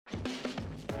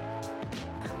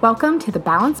Welcome to the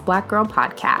Balanced Black Girl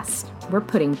podcast. We're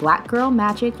putting Black girl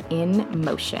magic in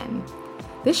motion.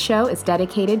 This show is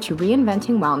dedicated to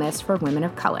reinventing wellness for women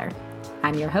of color.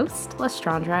 I'm your host,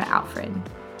 Lestrandra Alfred.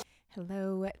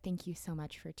 Hello, thank you so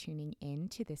much for tuning in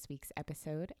to this week's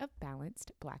episode of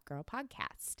Balanced Black Girl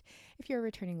podcast. If you're a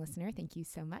returning listener, thank you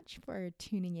so much for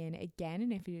tuning in again.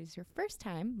 And if it is your first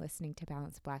time listening to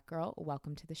Balanced Black Girl,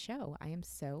 welcome to the show. I am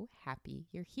so happy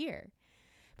you're here.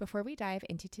 Before we dive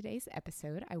into today's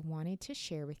episode, I wanted to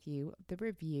share with you the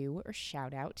review or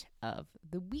shout out of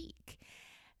the week.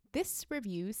 This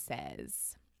review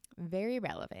says, very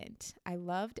relevant. I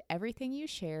loved everything you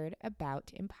shared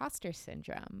about imposter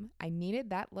syndrome. I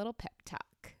needed that little pep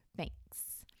talk. Thanks.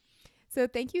 So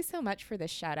thank you so much for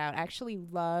this shout out. I actually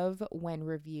love when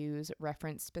reviews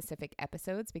reference specific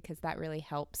episodes because that really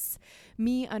helps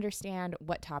me understand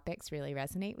what topics really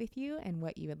resonate with you and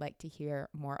what you would like to hear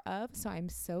more of. So I'm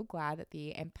so glad that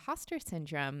the imposter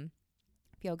syndrome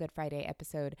Feel Good Friday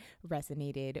episode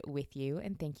resonated with you,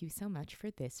 and thank you so much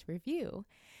for this review.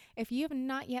 If you have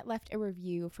not yet left a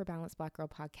review for Balanced Black Girl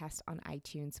podcast on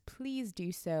iTunes, please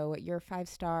do so. Your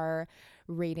 5-star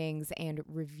ratings and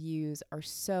reviews are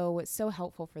so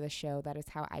helpful for the show. That is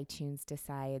how iTunes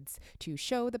decides to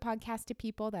show the podcast to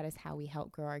people. That is how we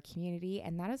help grow our community,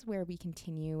 and that is where we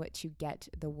continue to get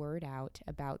the word out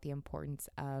about the importance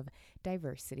of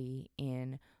diversity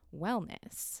in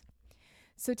wellness.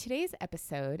 So today's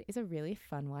episode is a really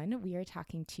fun one. We are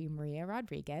talking to Maria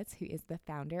Rodriguez, who is the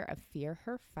founder of Fear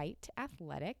Her Fight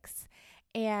Athletics.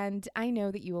 And I know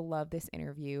that you will love this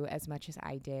interview as much as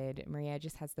I did. Maria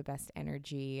just has the best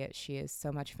energy. She is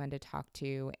so much fun to talk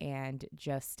to and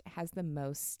just has the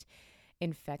most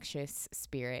infectious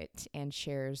spirit and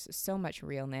shares so much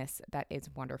realness that is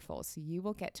wonderful. So you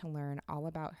will get to learn all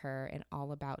about her and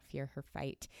all about Fear Her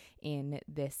Fight in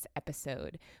this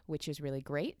episode, which is really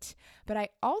great. But I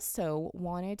also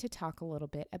wanted to talk a little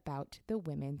bit about the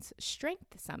Women's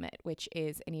Strength Summit, which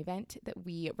is an event that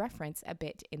we reference a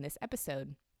bit in this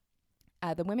episode.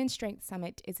 The Women's Strength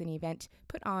Summit is an event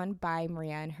put on by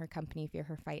Maria and her company, Fear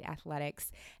Her Fight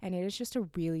Athletics, and it is just a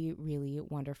really, really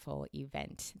wonderful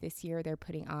event. This year, they're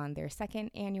putting on their second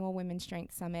annual Women's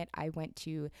Strength Summit. I went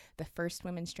to the first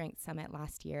Women's Strength Summit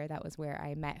last year. That was where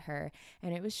I met her,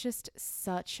 and it was just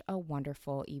such a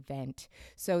wonderful event.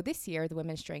 So this year, the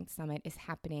Women's Strength Summit is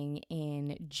happening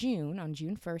in June, on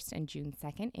June 1st and June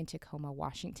 2nd in Tacoma,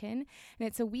 Washington, and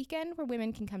it's a weekend where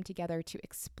women can come together to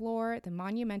explore the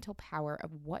monumental power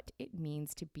of what it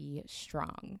means to be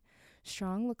strong.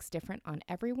 Strong looks different on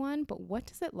everyone, but what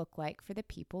does it look like for the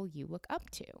people you look up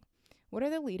to? What are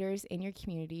the leaders in your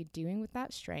community doing with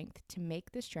that strength to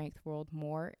make the strength world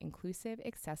more inclusive,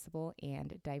 accessible,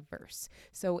 and diverse?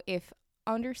 So if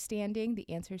understanding the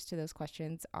answers to those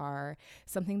questions are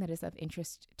something that is of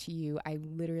interest to you, I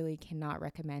literally cannot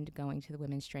recommend going to the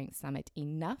Women's Strength Summit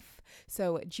enough.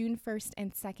 So June 1st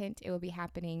and 2nd, it will be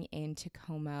happening in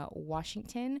Tacoma,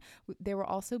 Washington. There will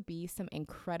also be some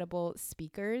incredible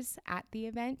speakers at the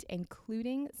event,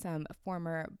 including some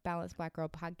former Balanced Black Girl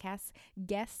podcast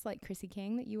guests like Chrissy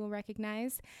King that you will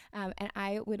recognize. And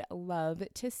I would love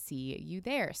to see you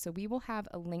there. So we will have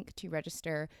a link to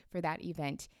register for that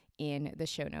event in the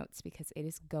show notes because it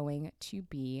is going to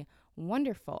be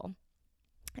wonderful.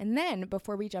 And then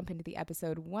before we jump into the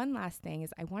episode, one last thing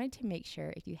is I wanted to make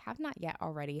sure, if you have not yet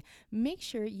already, make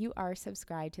sure you are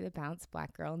subscribed to the Balanced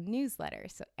Black Girl newsletter.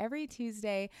 So every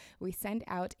Tuesday, we send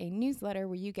out a newsletter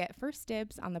where you get first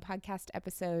dibs on the podcast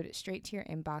episode straight to your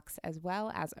inbox, as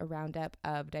well as a roundup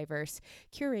of diverse,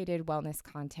 curated wellness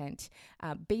content.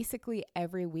 Basically,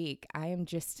 every week, I am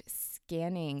just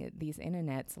scanning these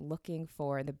internets looking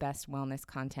for the best wellness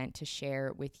content to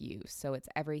share with you. So it's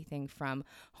everything from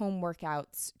home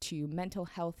workouts to mental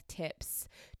health tips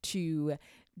to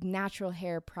natural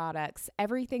hair products,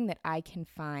 everything that I can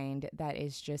find that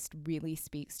is just really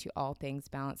speaks to all things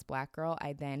Balanced Black Girl,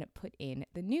 I then put in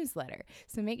the newsletter.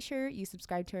 So make sure you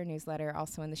subscribe to our newsletter,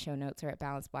 also in the show notes or at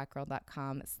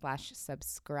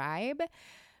balancedblackgirl.com/subscribe.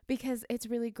 Because it's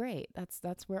really great.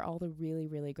 That's where all the really,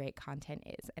 really great content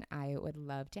is. And I would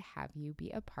love to have you be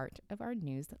a part of our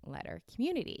newsletter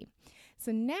community.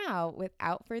 So now,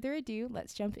 without further ado,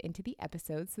 let's jump into the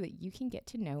episode so that you can get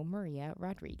to know Maria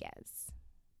Rodriguez.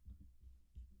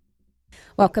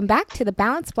 Welcome back to the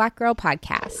Balanced Black Girl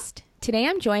podcast. Today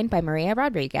I'm joined by Maria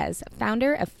Rodriguez,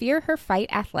 founder of Fear Her Fight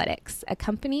Athletics, a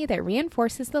company that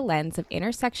reinforces the lens of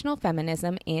intersectional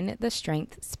feminism in the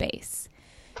strength space.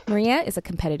 Maria is a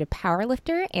competitive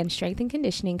powerlifter and strength and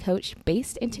conditioning coach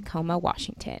based in Tacoma,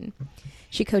 Washington.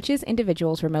 She coaches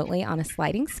individuals remotely on a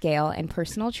sliding scale and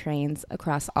personal trains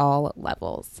across all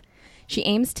levels. She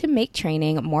aims to make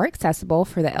training more accessible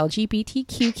for the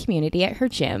LGBTQ community at her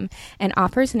gym and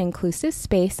offers an inclusive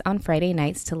space on Friday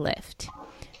nights to lift.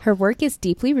 Her work is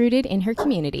deeply rooted in her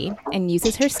community and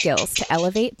uses her skills to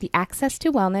elevate the access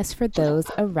to wellness for those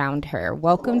around her.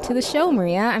 Welcome to the show,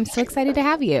 Maria. I'm so excited to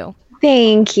have you.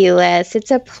 Thank you, Liz.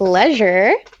 It's a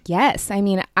pleasure. Yes. I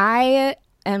mean, I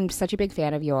am such a big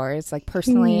fan of yours, like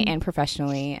personally and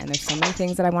professionally. And there's so many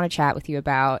things that I want to chat with you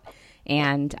about.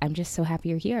 And I'm just so happy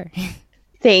you're here.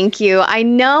 Thank you. I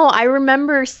know. I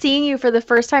remember seeing you for the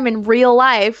first time in real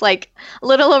life, like a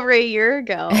little over a year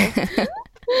ago. I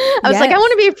was like, I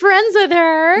want to be friends with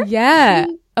her. Yeah.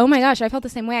 Oh my gosh. I felt the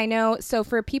same way. I know. So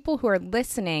for people who are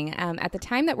listening, at the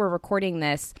time that we're recording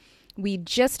this, we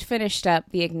just finished up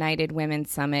the Ignited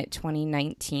Women's Summit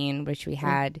 2019, which we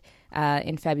had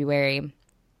in February.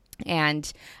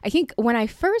 And I think when I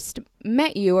first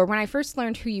met you, or when I first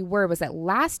learned who you were, was at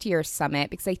last year's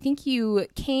summit, because I think you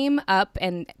came up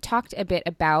and talked a bit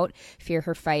about Fear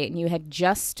Her Fight, and you had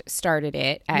just started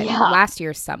it at last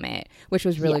year's summit, which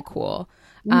was really cool.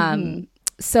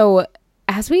 So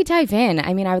as we dive in,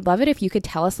 I mean, I would love it if you could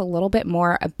tell us a little bit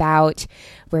more about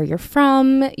where you're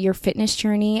from, your fitness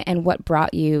journey, and what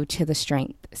brought you to the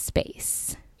strength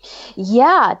space.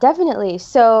 Yeah, definitely.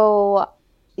 So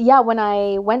yeah, when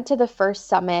I went to the first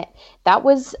summit, that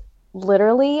was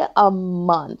literally a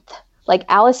month. Like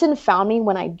Allison found me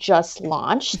when I just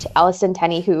launched, Allison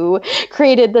Tenney, who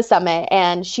created the summit,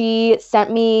 and she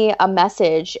sent me a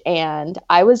message and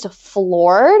I was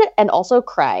floored and also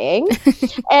crying.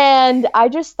 And I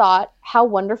just thought how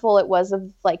wonderful it was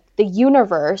of like the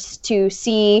universe to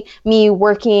see me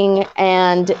working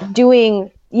and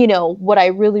doing, you know, what I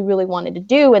really, really wanted to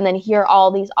do. And then hear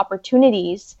all these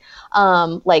opportunities,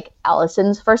 like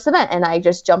Allison's first event. And I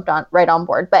just jumped right on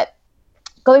board. But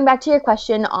going back to your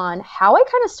question on how I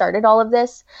kind of started all of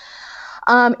this,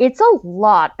 it's a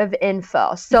lot of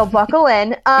info, so buckle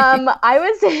in. I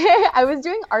was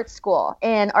doing art school,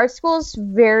 and art school is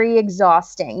very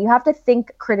exhausting. You have to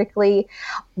think critically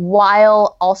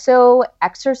while also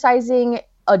exercising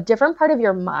a different part of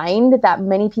your mind that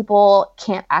many people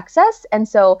can't access. And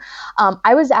so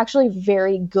I was actually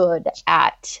very good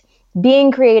at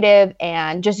being creative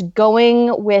and just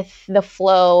going with the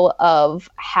flow of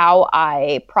how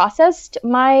I processed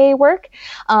my work.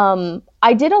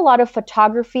 I did a lot of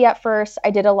photography at first.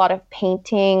 I did a lot of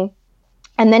painting.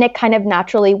 And then it kind of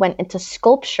naturally went into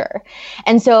sculpture.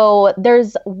 And so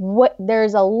there's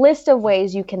a list of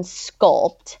ways you can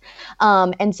sculpt.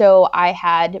 And so I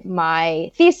had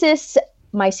my thesis,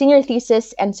 my senior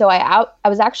thesis. And so I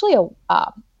was actually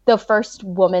the first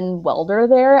woman welder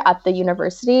there at the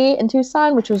university in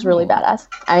Tucson, which was really badass.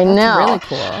 I know.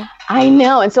 That's really cool. I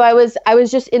know. And so I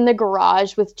was just in the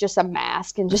garage with just a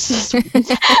mask and just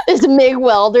this MIG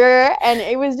welder. And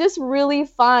it was just really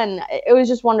fun. It was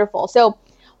just wonderful. So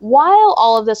while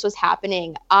all of this was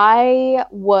happening, I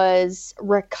was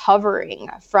recovering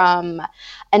from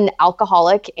an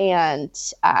alcoholic and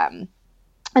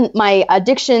my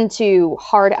addiction to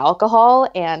hard alcohol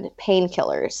and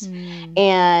painkillers.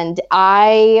 And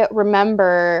I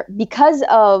remember, because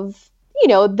of, you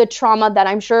know, the trauma that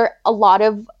I'm sure a lot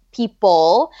of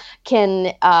people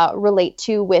can relate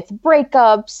to with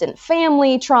breakups and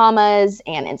family traumas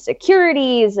and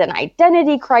insecurities and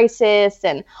identity crisis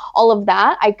and all of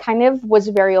that, I kind of was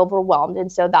very overwhelmed.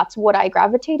 And so that's what I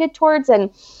gravitated towards. And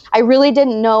I really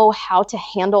didn't know how to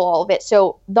handle all of it.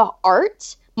 So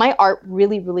my art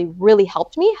really, really, really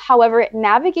helped me. However, it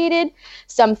navigated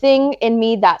something in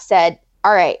me that said,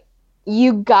 all right,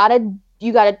 you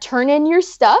gotta turn in your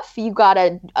stuff. You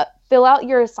gotta fill out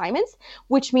your assignments,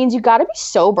 which means you gotta be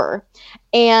sober,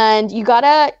 and you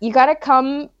gotta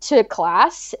come to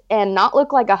class and not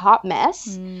look like a hot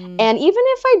mess. And even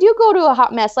if I do go to a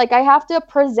hot mess, like I have to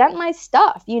present my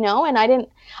stuff, you know. And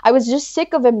I was just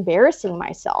sick of embarrassing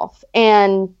myself.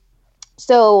 And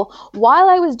so while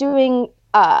I was doing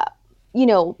you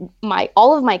know,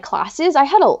 all of my classes, I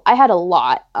had a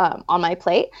lot on my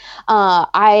plate.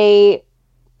 I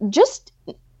just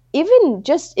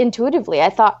intuitively, I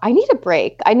thought, I need a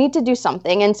break. I need to do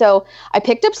something. And so I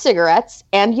picked up cigarettes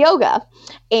and yoga,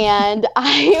 and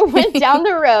I went down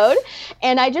the road,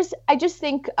 and I just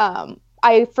think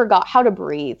I forgot how to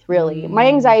breathe, really. My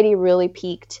anxiety really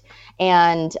peaked,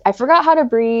 and I forgot how to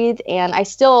breathe, and I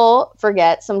still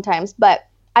forget sometimes, but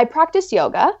I practiced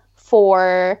yoga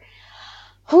for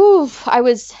I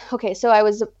was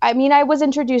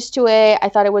introduced to it. I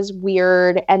thought it was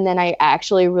weird. And then I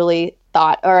actually really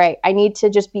thought, all right, I need to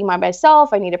just be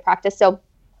myself. I need to practice. So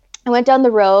I went down the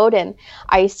road and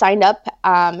I signed up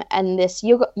in this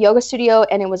yoga studio,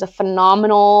 and it was a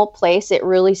phenomenal place. It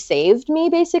really saved me,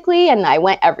 basically. And I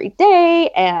went every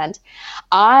day, and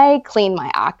I cleaned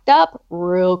my act up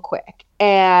real quick.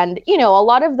 And, you know, a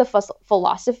lot of the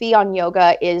philosophy on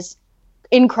yoga is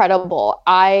incredible.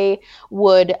 I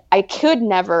could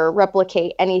never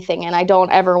replicate anything, and I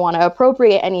don't ever want to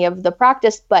appropriate any of the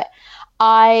practice, but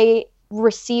I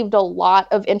received a lot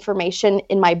of information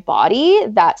in my body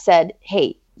that said,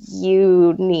 hey,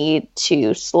 you need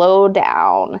to slow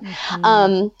down.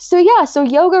 So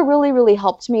yoga really, really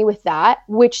helped me with that,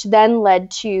 which then led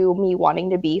to me wanting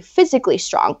to be physically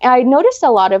strong. And I noticed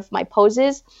a lot of my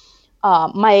poses,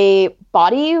 my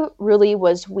body really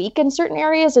was weak in certain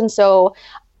areas. And so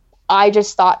I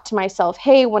just thought to myself,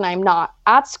 hey, when I'm not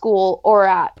at school or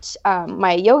at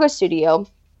my yoga studio,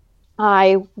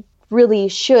 I really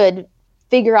should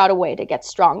figure out a way to get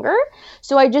stronger.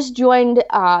 So I just joined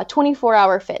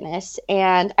 24-Hour Fitness,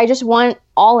 and I just went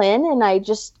all in, and I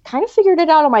just kind of figured it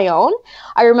out on my own.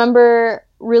 I remember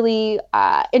really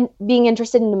being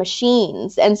interested in the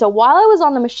machines. And so while I was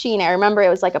on the machine, I remember it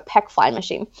was like a pec fly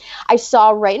machine. I saw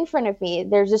right in front of me,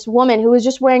 there's this woman who was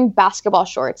just wearing basketball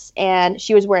shorts, and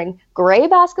she was wearing gray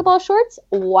basketball shorts,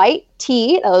 white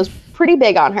tee, that was pretty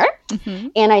big on her.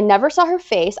 And I never saw her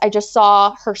face. I just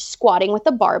saw her squatting with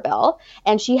the barbell,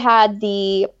 and she had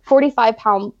the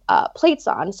 45-pound plates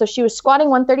on. So she was squatting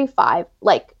 135,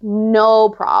 like no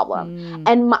problem.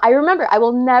 And I remember, I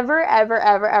will never, ever,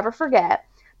 ever, ever forget,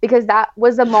 because that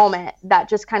was a moment that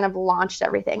just kind of launched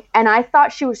everything. And I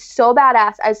thought she was so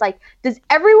badass. I was like, does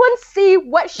everyone see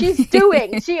what she's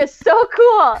doing? She is so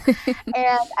cool.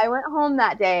 And I went home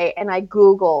that day, and I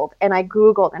Googled, and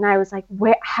I was like,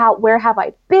 where have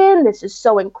I been? This is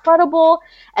so incredible.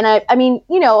 And I mean,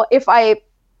 you know, if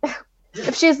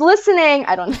she's listening,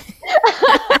 I don't know.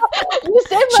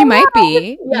 She might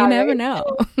be. Yeah, you never know.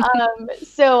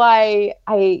 So I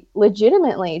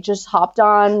legitimately just hopped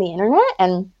on the internet,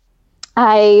 and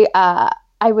I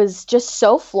was just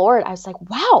so floored. I was like,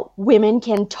 wow, women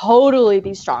can totally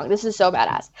be strong. This is so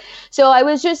badass. So I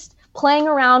was just playing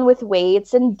around with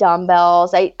weights and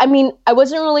dumbbells. I mean, I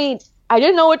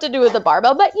didn't know what to do with the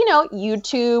barbell, but you know,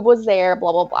 YouTube was there,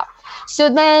 blah, blah, blah. So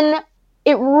then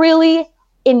it really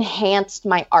enhanced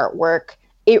my artwork.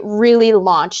 It really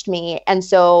launched me. And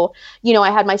so, you know, I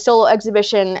had my solo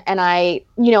exhibition, and I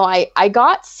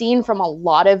got seen from a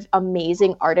lot of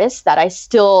amazing artists that I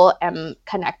still am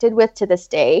connected with to this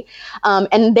day.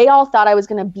 And they all thought I was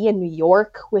going to be in New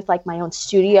York with like my own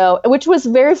studio, which was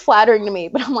very flattering to me.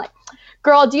 But I'm like,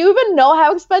 girl, do you even know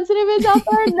how expensive it is out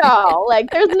there? No, like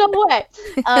there's no way.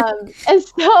 And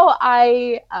so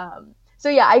I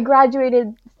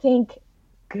graduated, thank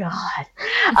God.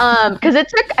 Because I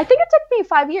think it took me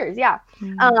 5 years. Yeah.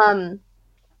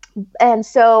 And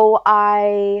so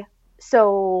I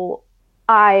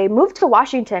moved to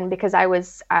Washington because I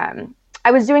was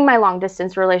doing my long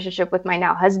distance relationship with my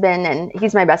now husband, and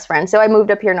he's my best friend. So I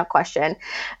moved up here, no question.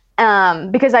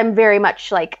 Because I'm very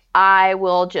much like,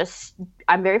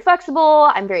 I'm very flexible.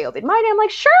 I'm very open-minded. I'm like,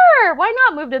 sure, why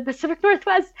not move to the Pacific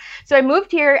Northwest? So I moved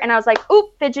here, and I was like,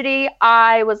 oop, fidgety.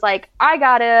 I was like, I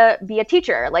gotta be a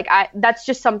teacher. Like that's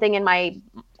just something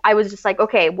I was just like,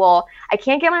 okay, well, I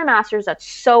can't get my master's. That's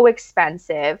so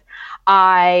expensive.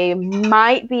 I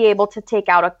might be able to take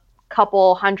out a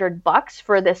couple $100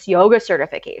 for this yoga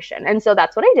certification. And so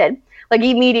that's what I did. Like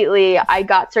immediately I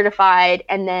got certified,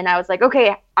 and then I was like,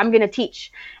 okay, I'm going to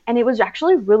teach. And it was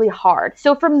actually really hard.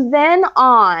 So from then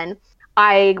on,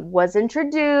 I was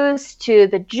introduced to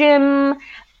the gym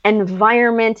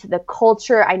environment, the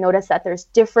culture. I noticed that there's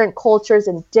different cultures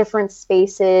in different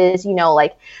spaces, you know,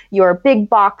 like your big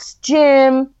box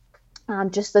gym,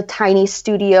 just the tiny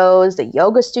studios, the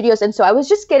yoga studios. And so I was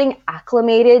just getting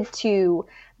acclimated to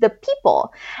the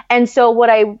people. And so what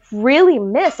I really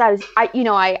miss,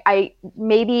 I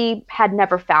maybe had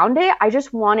never found it. I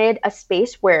just wanted a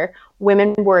space where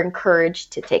women were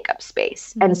encouraged to take up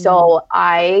space. And so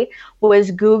I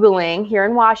was Googling here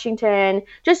in Washington,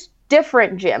 just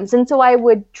different gyms. And so I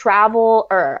would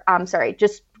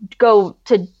just go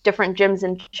to different gyms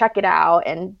and check it out,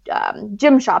 and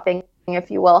gym shopping, if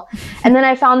you will. And then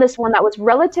I found this one that was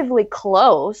relatively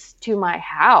close to my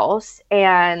house,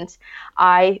 and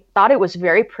I thought it was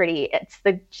very pretty.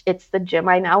 It's the gym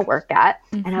I now work at.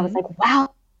 And I was like,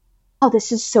 wow,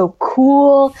 this is so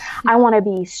cool. I want to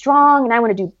be strong, and I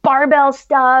want to do barbell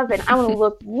stuff, and I want to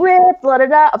look ripped, blah, blah,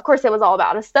 blah. Of course, it was all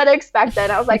about aesthetics back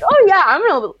then. I was like, oh yeah, I'm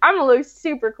gonna look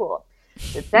super cool.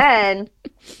 But then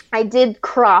I did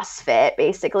CrossFit,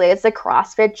 basically. It's a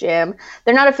CrossFit gym.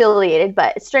 They're not affiliated,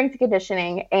 but it's strength and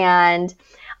conditioning. And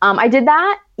I did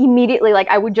that immediately. Like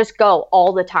I would just go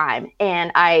all the time.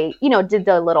 And I, did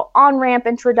the little on-ramp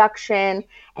introduction.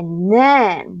 And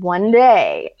then one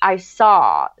day I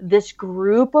saw this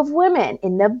group of women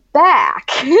in the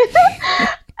back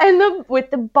and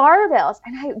with the barbells.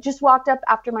 And I just walked up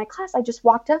after my class. I just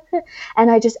walked up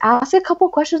and I just asked a couple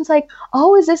questions like,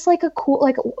 oh, is this like a cool,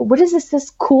 like, what is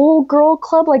this cool girl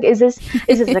club? Like, is this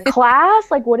a class?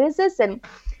 Like, what is this? And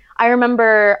I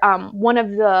remember one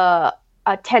of the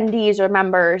attendees or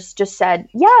members just said,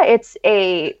 yeah, it's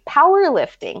a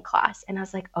powerlifting class. And I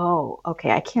was like, oh, okay,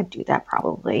 I can't do that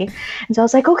probably. And so I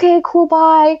was like, okay, cool,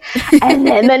 bye. And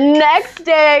then the next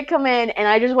day I come in and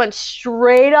I just went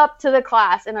straight up to the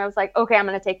class and I was like, okay, I'm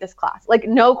going to take this class. Like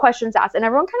no questions asked. And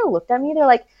everyone kind of looked at me. They're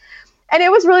like, and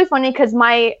it was really funny because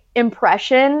my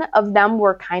impression of them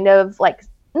were kind of like,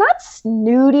 not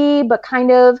snooty, but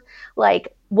kind of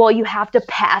like, well, you have to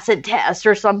pass a test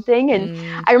or something. And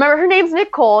I remember her name's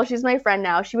Nicole. She's my friend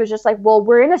now. She was just like, well,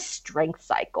 we're in a strength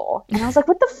cycle. And I was like,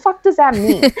 what the fuck does that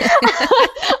mean?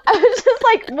 I was just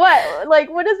like, what? Like,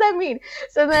 what does that mean?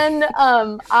 So then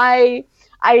I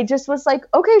just was like,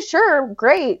 okay, sure,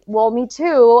 great. Well, me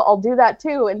too. I'll do that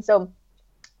too. And so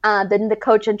then the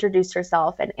coach introduced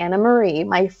herself, and Anna Marie,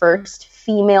 my first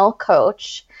female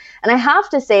coach. And I have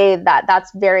to say that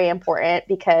that's very important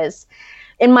because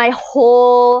in my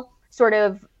whole sort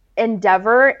of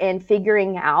endeavor in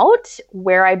figuring out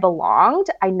where I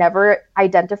belonged, I never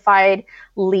identified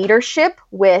leadership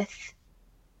with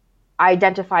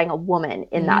identifying a woman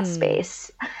in that space.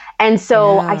 And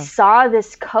so I saw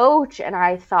this coach and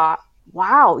I thought,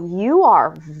 wow, you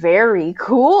are very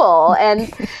cool.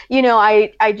 And,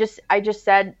 I just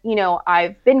said,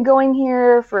 I've been going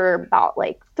here for about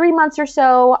like 3 months or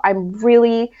so. I'm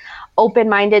really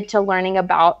open-minded to learning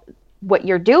about what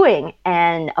you're doing.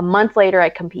 And a month later I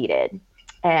competed.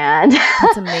 And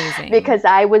that's amazing. Because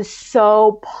I was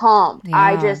so pumped.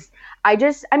 Yeah. I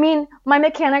mean, my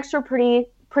mechanics were pretty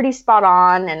spot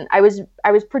on, and I was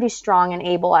pretty strong and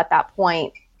able at that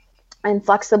point and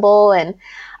flexible. And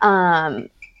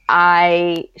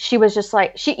she was just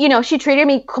like, she treated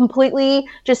me completely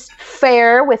just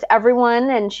fair with everyone.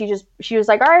 And she was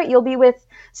like, all right, you'll be with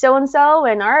so-and-so,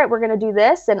 and all right, we're going to do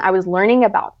this. And I was learning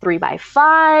about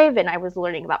 3x5 and I was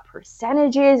learning about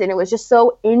percentages. And it was just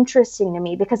so interesting to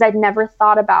me because I'd never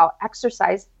thought about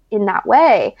exercise in that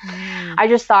way. I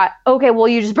just thought, okay, well,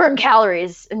 you just burn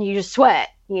calories and you just sweat,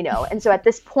 And so at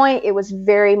this point it was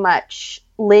very much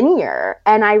linear,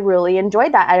 and I really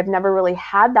enjoyed that. I've never really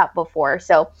had that before.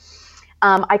 So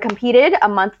I competed a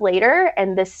month later,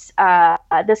 and this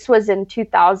was in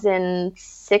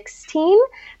 2016,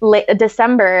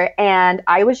 December, and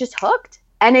I was just hooked.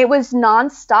 And it was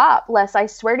nonstop, Les. I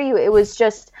swear to you, it was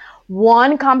just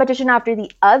one competition after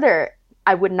the other.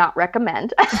 I would not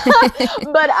recommend, but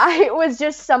it was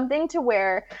just something to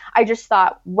where I just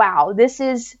thought, wow, this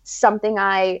is something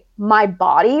my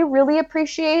body really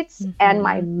appreciates, and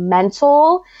my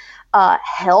mental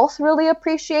health really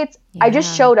appreciates. Yeah. I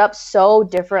just showed up so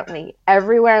differently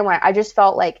everywhere I went. I just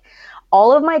felt like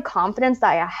all of my confidence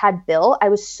that I had built, I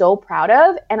was so proud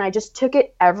of, and I just took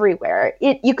it everywhere.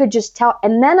 You could just tell.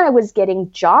 And then I was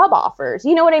getting job offers.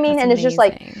 You know what I mean? That's and amazing. It's just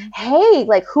like, hey,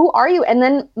 like, who are you? And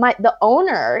then the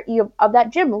owner of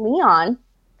that gym, Leon,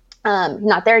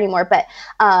 not there anymore, but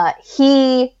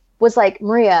he was like,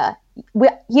 Maria,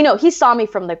 he saw me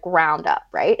from the ground up,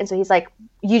 right? And so he's like,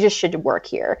 you just should work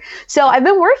here. So I've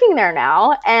been working there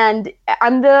now, and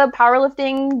I'm the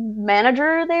powerlifting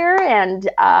manager there, and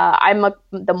I'm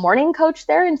the morning coach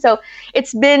there. And so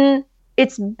it's been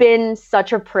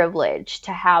such a privilege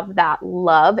to have that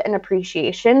love and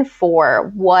appreciation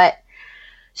for what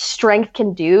strength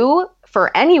can do for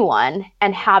anyone,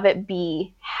 and have it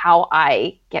be how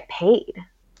I get paid.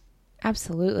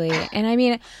 Absolutely. And I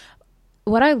mean,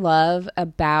 what I love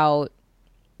about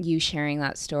you sharing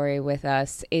that story with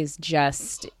us is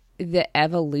just the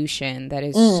evolution that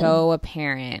is so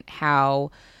apparent.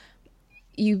 How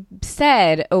you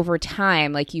said over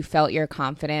time, like, you felt your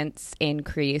confidence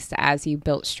increase as you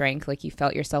built strength, like you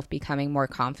felt yourself becoming more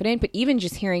confident. But even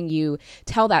just hearing you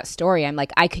tell that story, I'm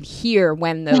like, I could hear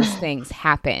when those things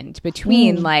happened,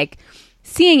 between like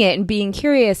seeing it and being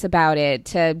curious about it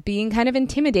to being kind of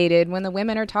intimidated when the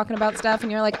women are talking about stuff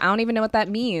and you're like, I don't even know what that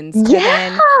means. To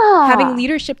then having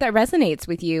leadership that resonates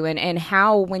with you, and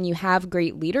how when you have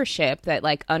great leadership that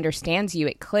like understands you,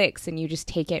 it clicks and you just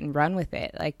take it and run with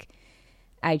it. Like,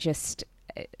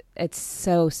 it's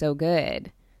so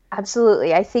good.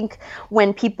 Absolutely. I think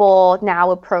when people now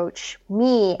approach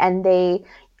me and they,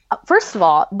 first of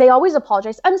all, they always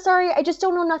apologize. I'm sorry, I just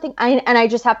don't know nothing. And I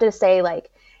just have to say,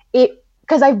 like, it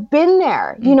because I've been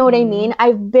there. You know what I mean?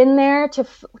 I've been there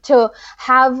to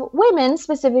have women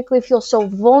specifically feel so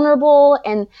vulnerable,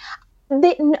 and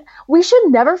we should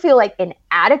never feel like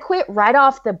inadequate right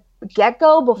off the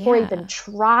get-go before even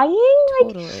trying.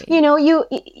 Totally. Like, you know,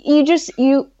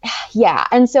 yeah.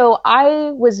 And so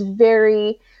I'm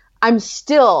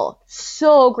still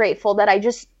so grateful that I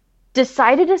just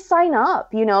decided to sign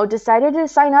up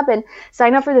and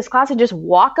sign up for this class and just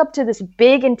walk up to this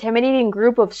big intimidating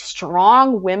group of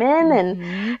strong women.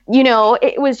 And, you know,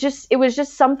 it was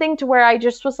just something to where I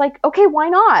just was like, okay, why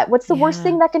not? What's the worst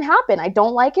thing that can happen? I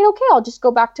don't like it. Okay, I'll just go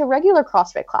back to regular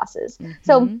CrossFit classes.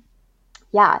 So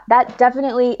yeah, that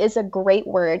definitely is a great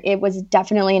word. It was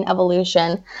definitely an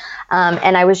evolution.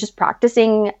 And I was just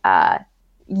practicing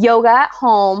yoga at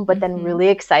home, but then really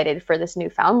excited for this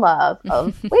newfound love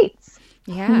of weights.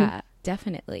 Yeah,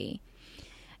 definitely.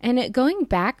 And going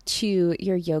back to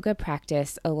your yoga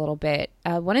practice a little bit,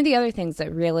 one of the other things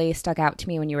that really stuck out to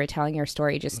me when you were telling your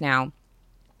story just now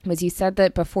was you said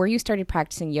that before you started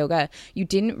practicing yoga, you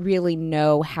didn't really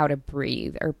know how to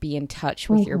breathe or be in touch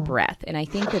with your breath. And I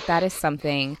think that is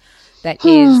something that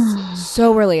is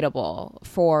so relatable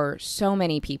for so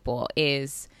many people.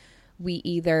 Is we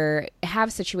either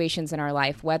have situations in our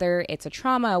life, whether it's a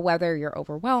trauma, whether you're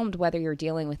overwhelmed, whether you're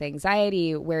dealing with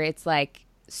anxiety, where it's like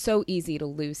so easy to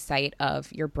lose sight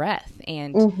of your breath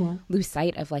and lose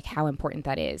sight of like how important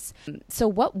that is. So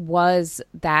what was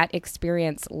that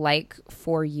experience like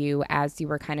for you as you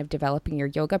were kind of developing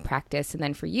your yoga practice? And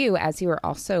then for you, as you were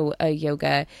also a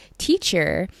yoga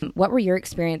teacher, what were your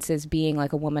experiences being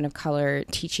like a woman of color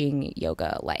teaching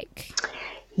yoga like?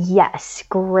 Yes,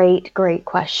 great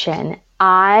question.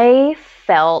 I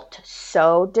felt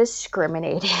so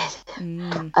discriminated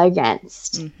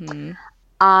against.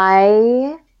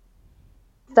 I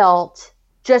felt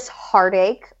just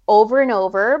heartache over and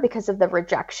over because of the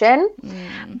rejection.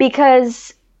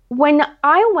 Because when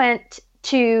I went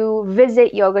to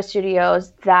visit yoga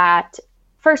studios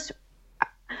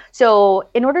so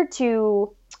in order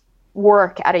to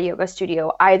work at a yoga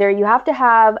studio, either you have to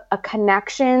have a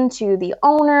connection to the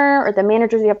owner or the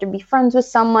managers, you have to be friends with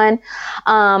someone,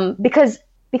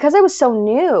 because I was so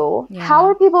new. How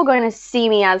are people going to see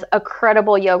me as a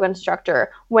credible yoga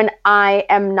instructor when I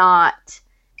am not,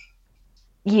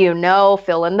 you know,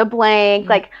 fill in the blank,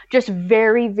 like just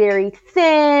very, very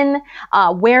thin,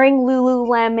 wearing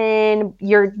Lululemon,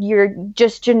 you're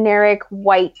just generic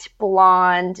white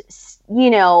blonde, you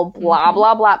know, blah,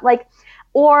 blah, blah. Like,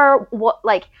 or what,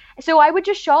 like, so I would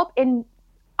just show up in,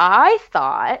 I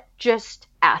thought, just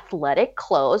athletic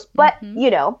clothes, but you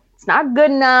know, it's not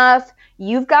good enough.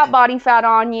 You've got body fat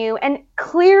on you. And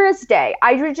clear as day,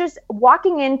 I was just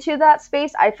walking into that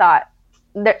space. I thought,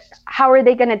 how are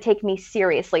they going to take me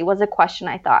seriously was a question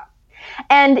I thought.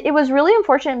 And it was really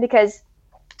unfortunate because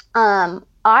I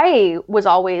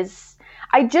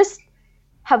just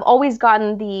have always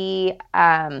gotten the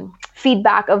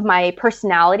feedback of my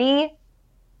personality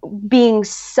being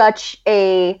such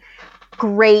a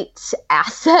great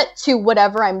asset to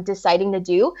whatever I'm deciding to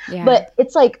do. But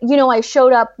it's like, you know, I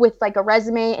showed up with like a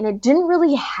resume and it didn't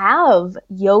really have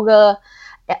yoga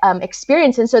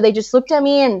experience. And so they just looked at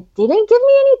me and didn't give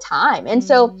me any time. And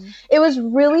so it was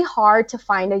really hard to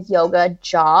find a yoga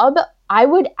job. I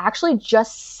would actually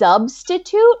just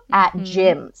substitute at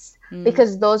gyms.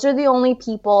 Because those are the only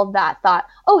people that thought,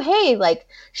 oh, hey, like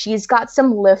she's got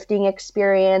some lifting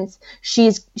experience.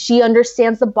 She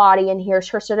understands the body and here's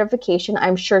her certification.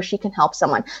 I'm sure she can help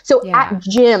someone. So at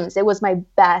gyms, it was my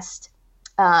best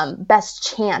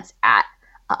chance at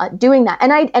doing that.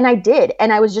 And I did.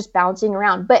 And I was just bouncing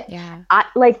around. But I,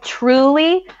 like,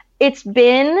 truly, it's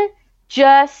been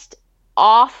just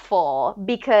awful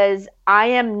because I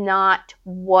am not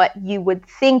what you would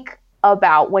think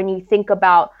about when you think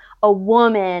about a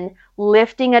woman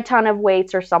lifting a ton of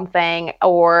weights or something,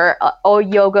 or a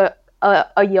yoga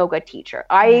teacher.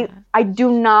 I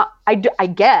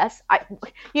guess,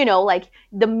 you know, like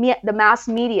the mass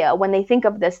media, when they think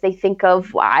of this, they think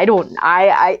of,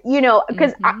 you know,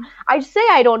 because I say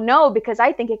I don't know because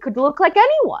I think it could look like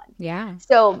anyone. Yeah.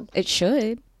 So it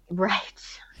should. Right.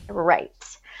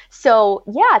 So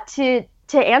yeah, to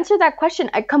answer that question,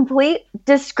 a complete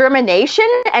discrimination.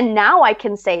 And now I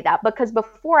can say that, because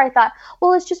before I thought,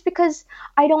 well, it's just because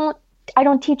I don't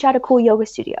teach at a cool yoga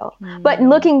studio. But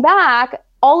looking back,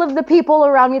 all of the people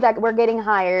around me that were getting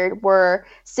hired were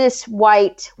cis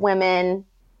white women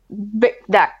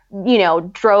that, you know,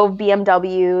 drove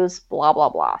BMWs, blah, blah,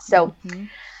 blah. So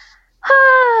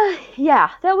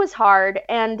yeah, that was hard.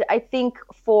 And I think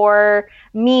for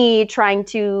me trying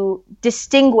to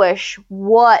distinguish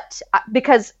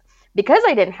because because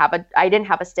I didn't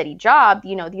have a steady job,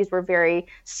 you know, these were very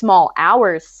small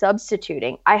hours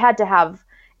substituting. I had to have,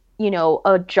 you know,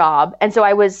 a job. And so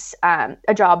I was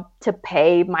a job to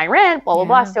pay my rent, blah, blah,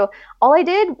 blah. So all I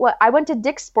did was I went to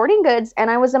Dick's Sporting Goods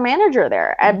and I was a manager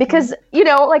there. And because, you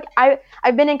know, like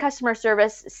I've been in customer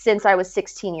service since I was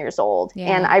 16 years old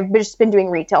and I've just been doing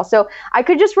retail. So I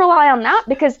could just rely on that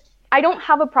because I don't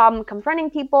have a problem confronting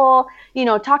people, you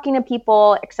know, talking to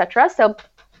people, etc. So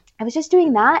I was just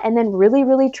doing that and then really,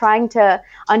 really trying to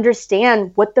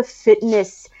understand what the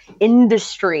fitness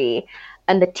industry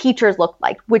and the teachers looked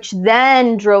like, which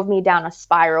then drove me down a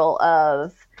spiral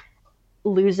of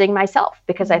losing myself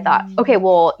because I thought, okay,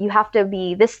 well, you have to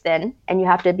be this thin and you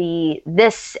have to be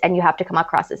this and you have to come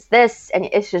across as this. And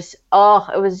it's just,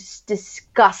 it was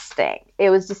disgusting.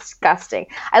 It was disgusting.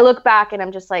 I look back and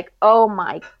I'm just like, oh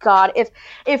my God,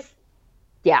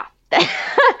 yeah,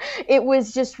 it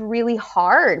was just really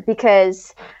hard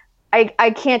because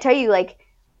I can't tell you, like,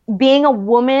 being a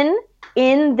woman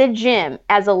in the gym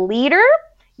as a leader,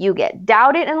 you get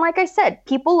doubted. And like I said,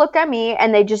 people look at me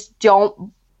and they just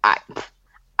don't,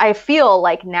 I feel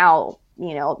like now,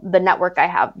 you know, the network I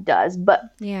have does, but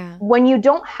when you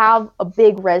don't have a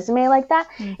big resume like that,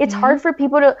 it's hard for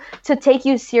people to take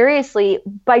you seriously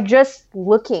by just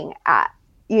looking at,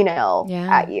 you know,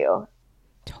 at you.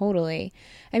 Totally.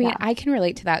 I mean, I can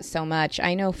relate to that so much.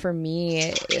 I know for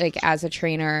me, like as a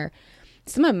trainer,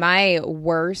 some of my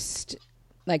worst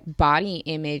like body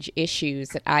image issues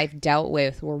that I've dealt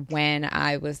with were when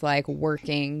I was like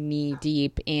working knee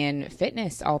deep in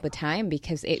fitness all the time,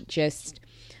 because it just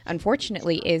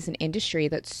unfortunately is an industry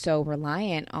that's so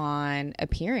reliant on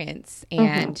appearance,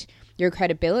 and your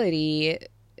credibility,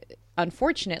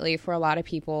 unfortunately for a lot of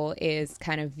people, is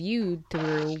kind of viewed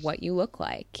through what you look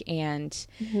like. And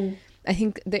I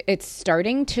think that it's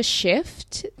starting to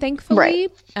shift, thankfully.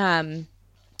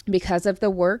 Because of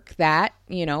the work that,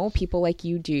 you know, people like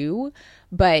you do,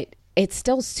 but it's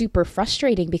still super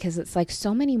frustrating because it's like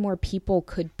so many more people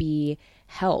could be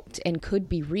helped and could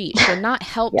be reached, or not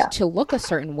helped to look a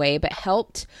certain way, but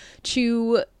helped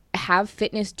to have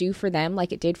fitness do for them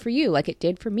like it did for you, like it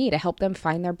did for me, to help them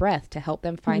find their breath, to help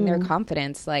them find their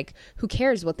confidence. Like, who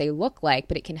cares what they look like,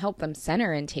 but it can help them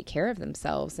center and take care of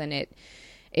themselves. And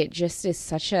it just is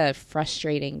such a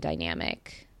frustrating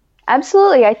dynamic.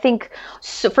 Absolutely. I think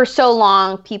for so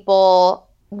long, people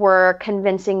were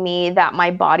convincing me that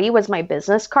my body was my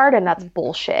business card, and that's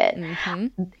bullshit.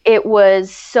 It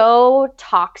was so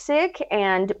toxic.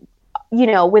 And, you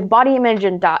know, with body image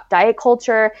and diet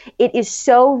culture, it is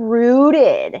so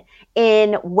rooted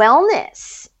in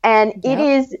wellness, and it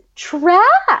is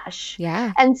trash.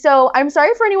 And so I'm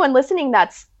sorry for anyone listening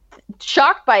that's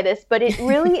shocked by this, but it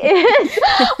really is.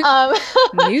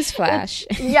 Newsflash.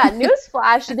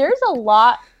 Newsflash.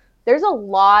 There's a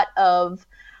lot of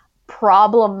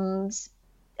problems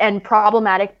and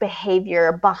problematic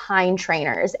behavior behind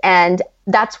trainers. And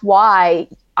that's why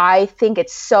I think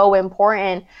it's so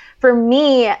important for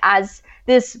me as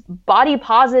this body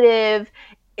positive,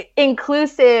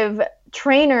 inclusive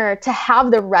trainer to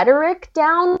have the rhetoric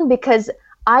down, because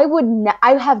I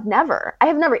have never,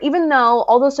 even though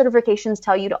all those certifications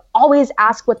tell you to always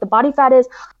ask what the body fat is,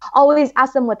 always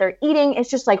ask them what they're eating. It's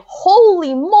just like,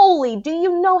 holy moly, do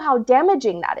you know how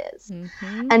damaging that is?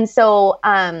 And so,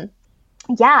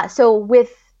 so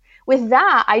with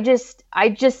that,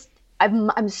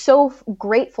 I'm so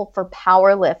grateful for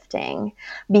powerlifting,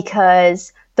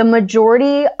 because the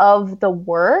majority of the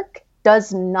work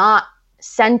does not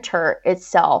center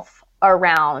itself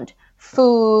around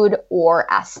food or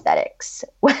aesthetics.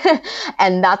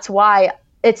 And that's why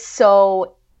it's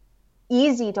so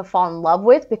easy to fall in love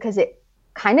with, because it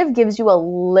kind of gives you a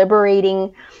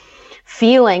liberating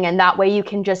feeling, and that way you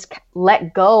can just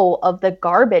let go of the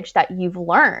garbage that you've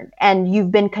learned and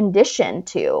you've been conditioned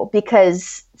to.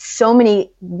 Because so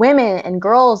many women and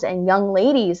girls and young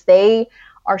ladies, they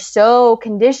are so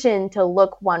conditioned to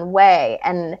look one way,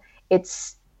 and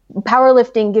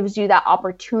powerlifting gives you that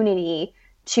opportunity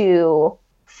to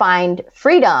find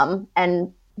freedom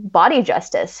and body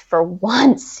justice for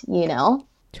once, you know?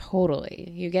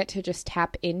 Totally. You get to just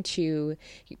tap into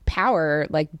power,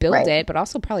 like build it, but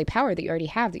also probably power that you already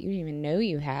have that you didn't even know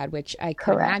you had, which I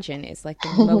could imagine is like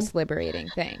the most liberating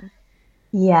thing.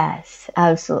 Yes,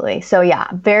 absolutely. So yeah,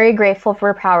 very grateful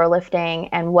for powerlifting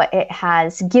and what it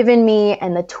has given me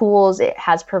and the tools it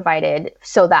has provided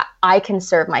so that I can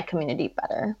serve my community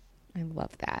better. I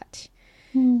love that.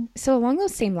 So along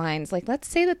those same lines, like, let's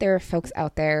say that there are folks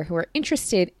out there who are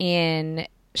interested in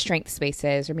strength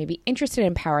spaces or maybe interested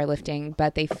in powerlifting,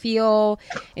 but they feel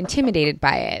intimidated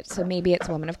by it. So maybe it's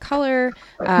a woman of color,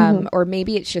 or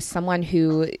maybe it's just someone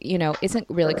who, isn't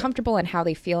really comfortable in how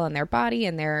they feel in their body,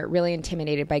 and they're really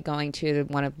intimidated by going to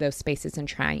one of those spaces and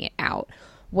trying it out.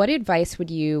 What advice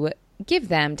would you give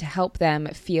them to help them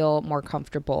feel more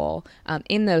comfortable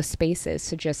in those spaces?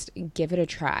 So just give it a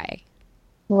try.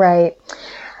 Right.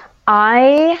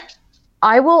 I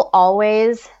will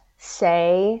always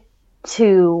say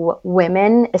to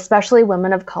women, especially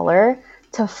women of color,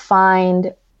 to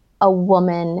find a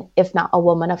woman, if not a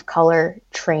woman of color,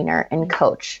 trainer and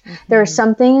coach. There's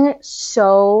something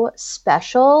so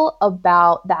special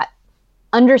about that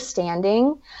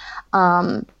understanding.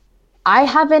 I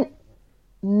haven't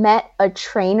met a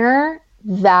trainer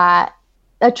that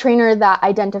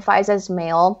identifies as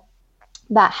male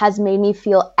that has made me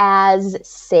feel as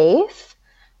safe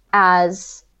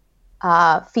as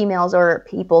females or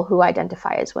people who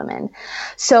identify as women.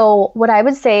 So what I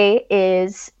would say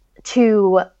is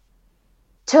to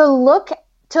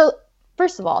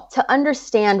first of all, to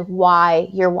understand why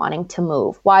you're wanting to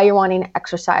move, why you're wanting to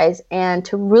exercise, and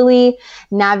to really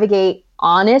navigate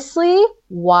honestly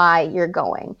why you're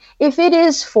going. If it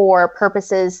is for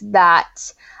purposes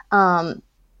that,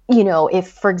 if,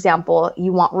 for example,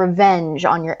 you want revenge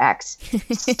on your ex,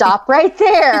 stop right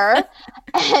there.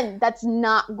 And that's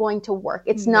not going to work.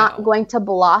 It's not going to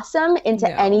blossom into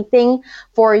anything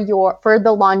for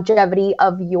the longevity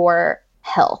of your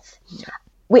health.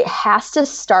 It has to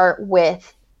start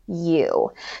with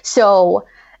you. So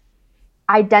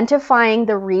identifying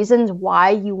the reasons why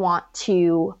you want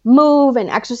to move and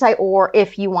exercise, or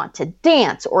if you want to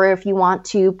dance, or if you want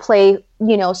to play,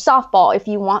 softball, if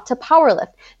you want to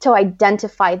powerlift, to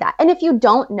identify that. And if you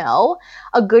don't know,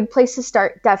 a good place to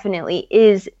start definitely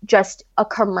is just a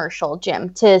commercial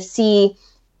gym to see,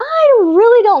 I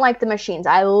really don't like the machines.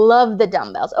 I love the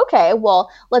dumbbells. Okay,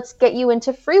 well, let's get you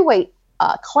into free weight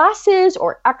classes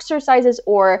or exercises,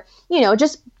 or,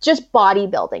 just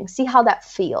bodybuilding, see how that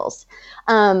feels.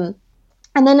 And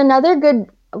then another good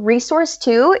resource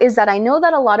too is that I know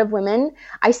that a lot of women,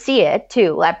 I see it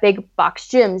too at big box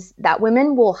gyms, that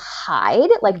women will hide,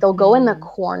 like they'll go in the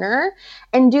corner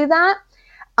and do that.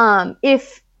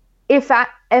 If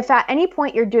at any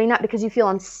point you're doing that because you feel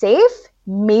unsafe,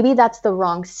 maybe that's the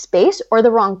wrong space or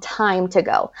the wrong time to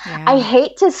go. Yeah. I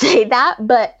hate to say that,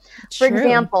 but for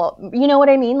example, you know what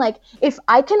I mean? Like if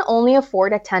I can only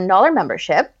afford a $10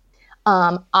 membership,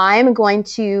 I'm going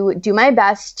to do my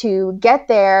best to get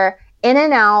there in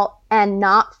and out and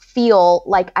not feel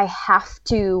like I have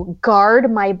to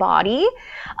guard my body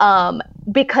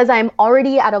because I'm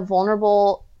already at a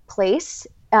vulnerable place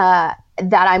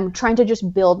that I'm trying to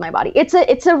just build my body. It's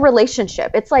a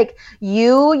relationship. It's like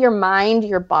you, your mind,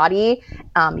 your body,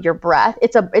 your breath.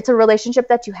 It's a relationship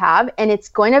that you have, and it's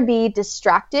going to be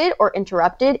distracted or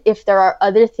interrupted if there are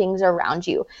other things around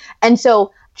you. And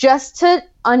so just to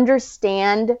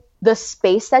understand the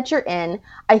space that you're in,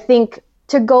 I think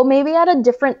to go maybe at a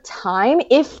different time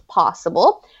if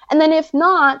possible. And then if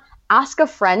not, ask a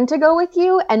friend to go with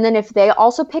you. And then if they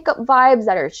also pick up vibes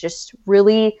that are just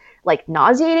really like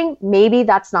nauseating, maybe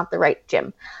that's not the right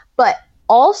gym. But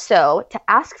also to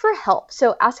ask for help.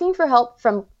 So asking for help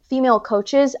from female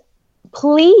coaches,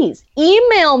 please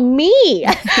email me.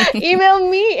 Email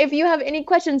me if you have any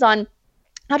questions on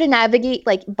how to navigate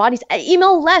like bodies.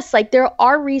 Email less. Like there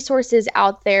are resources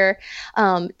out there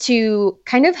to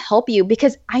kind of help you,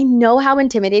 because I know how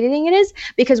intimidating it is.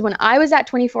 Because when I was at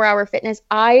 24 Hour Fitness,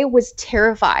 I was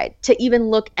terrified to even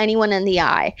look anyone in the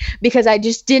eye because I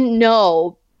just didn't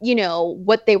know,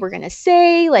 what they were going to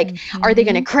say. Like, are they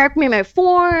going to correct me in my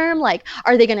form? Like,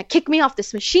 are they going to kick me off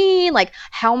this machine? Like,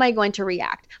 how am I going to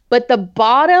react? But the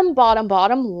bottom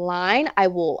line, I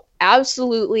will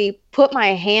absolutely put my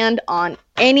hand on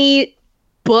any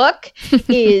book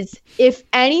is if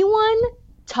anyone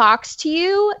talks to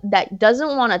you that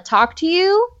doesn't want to talk to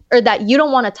you, or that you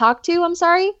don't want to talk to, I'm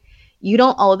sorry, you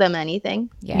don't owe them anything.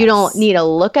 Yes. You don't need to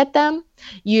look at them.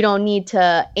 You don't need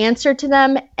to answer to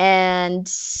them.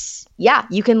 And yeah,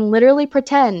 you can literally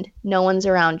pretend no one's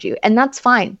around you, and that's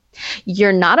fine.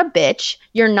 You're not a bitch.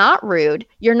 You're not rude.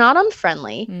 You're not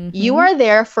unfriendly. You are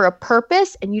there for a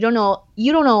purpose, and you don't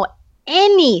know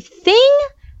anything,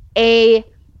 a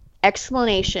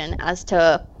explanation as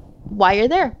to why you're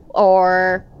there.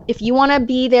 Or if you want to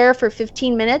be there for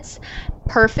 15 minutes,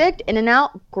 perfect, in and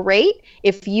out, great.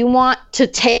 If you want to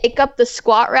take up the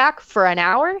squat rack for an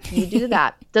hour, you do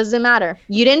that. Doesn't matter.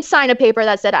 You didn't sign a paper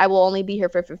that said I will only be here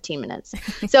for 15 minutes.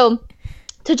 So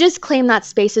to just claim that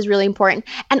space is really important.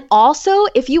 And also,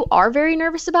 if you are very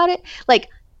nervous about it, like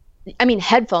I mean,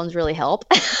 headphones really help.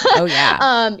 Oh,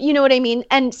 yeah. You know what I mean?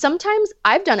 And sometimes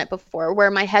I've done it before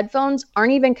where my headphones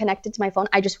aren't even connected to my phone.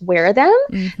 I just wear them.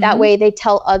 Mm-hmm. That way they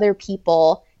tell other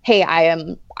people, hey,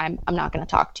 I'm not going to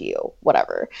talk to you,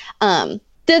 whatever.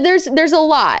 There's a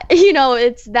lot, you know,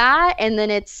 it's that. And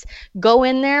then it's go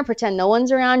in there, pretend no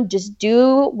one's around, just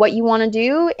do what you want to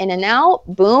do, in and out,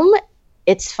 boom,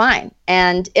 it's fine.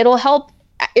 And it'll help.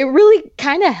 It really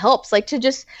kind of helps, like, to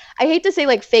just, I hate to say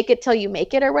like fake it till you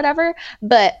make it or whatever,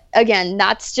 but again,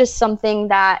 that's just something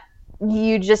that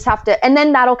you just have to, and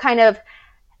then that'll kind of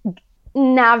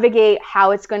navigate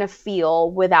how it's going to feel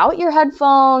without your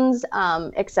headphones,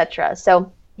 etc.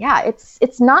 So yeah,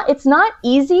 it's not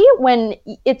easy when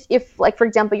it's, if like, for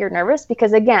example, you're nervous,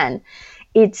 because again,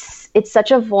 it's such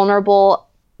a vulnerable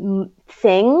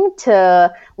thing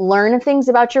to learn things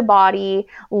about your body,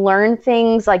 learn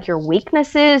things like your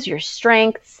weaknesses, your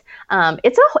strengths.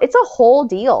 It's a whole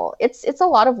deal. It's a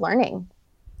lot of learning.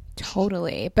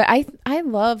 Totally. But I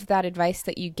love that advice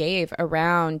that you gave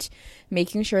around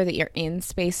making sure that you're in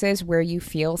spaces where you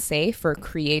feel safe, or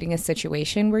creating a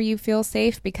situation where you feel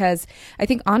safe, because I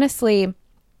think honestly,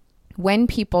 when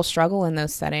people struggle in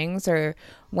those settings, or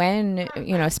when,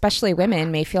 you know, especially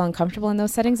women may feel uncomfortable in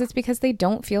those settings, it's because they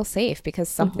don't feel safe, because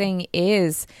something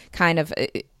is kind of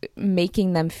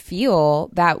making them feel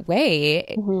that way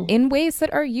in ways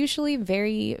that are usually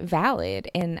very valid.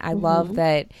 And I love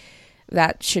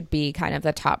that should be kind of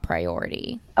the top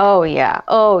priority. Oh yeah.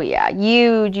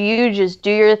 You just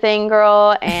do your thing,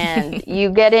 girl, and you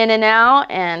get in and out,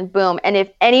 and boom. And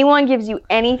if anyone gives you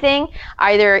anything,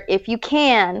 either, if you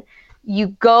can, you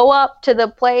go up to the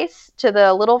place, to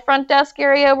the little front desk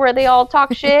area where they all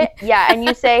talk shit. Yeah. And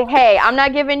you say, hey, I'm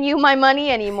not giving you my money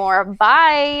anymore.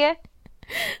 Bye.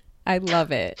 I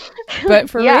love it. But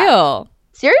for real.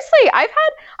 Seriously, I've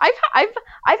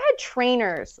had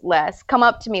trainers, Les, come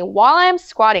up to me while I'm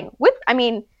squatting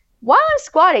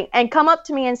and come up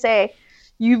to me and say,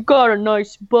 you've got a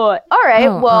nice butt. All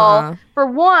right. For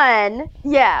one,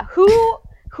 yeah, who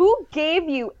gave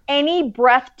you any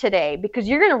breath today? Because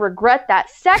you're going to regret that.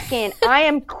 Second, I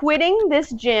am quitting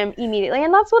this gym immediately.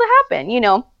 And that's what happened, you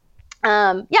know?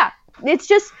 Yeah, it's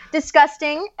just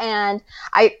disgusting. And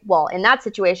in that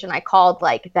situation, I called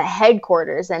like the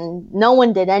headquarters and no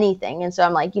one did anything. And so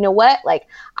I'm like, you know what? Like,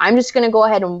 I'm just going to go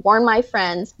ahead and warn my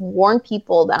friends, warn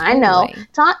people that I know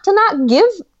to not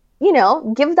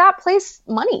give that place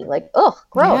money. Like, ugh,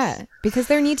 gross. Yeah, because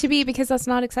that's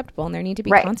not acceptable, and there need to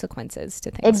be consequences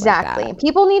to things like that.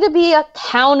 People need to be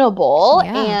accountable.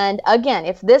 Yeah. And again,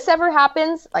 if this ever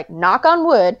happens, like, knock on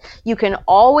wood, you can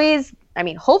always,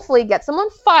 hopefully get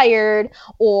someone fired,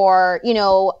 or,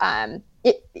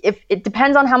 it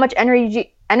depends on how much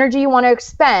energy you want to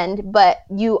expend, but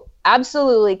you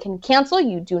absolutely can cancel.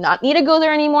 You do not need to go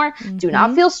there anymore. Do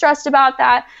not feel stressed about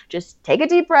that. Just take a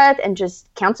deep breath and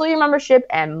just cancel your membership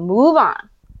and move on.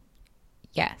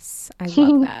 Yes, I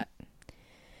love that.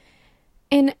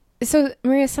 And so,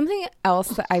 Maria, something else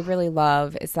that I really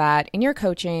love is that in your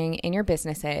coaching, in your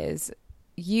businesses,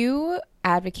 you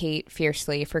advocate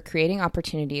fiercely for creating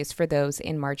opportunities for those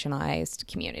in marginalized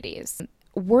communities.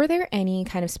 Were there any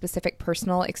kind of specific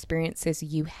personal experiences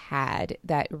you had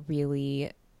that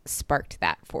really sparked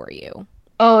that for you?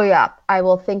 Oh yeah, I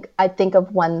think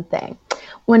of one thing.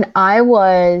 When I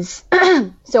was,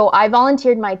 so I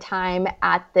volunteered my time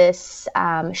at this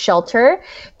shelter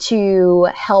to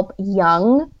help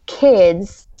young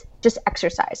kids just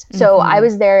exercise. So I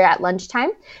was there at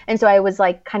lunchtime. And so I was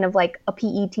like kind of like a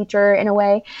PE teacher in a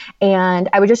way. And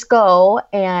I would just go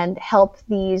and help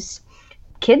these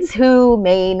kids who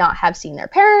may not have seen their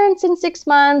parents in 6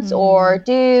 months or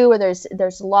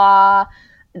there's law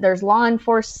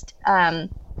enforced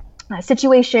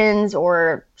situations,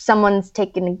 or someone's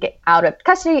taken out of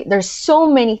custody. There's so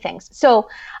many things. So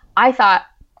I thought,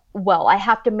 well, I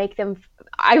have to make them,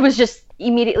 I was just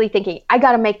immediately thinking, I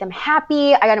got to make them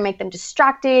happy. I got to make them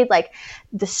distracted, like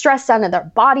the stress out of their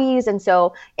bodies. And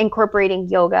so incorporating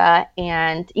yoga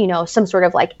and, some sort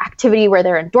of like activity where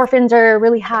their endorphins are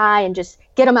really high, and just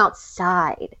get them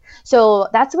outside. So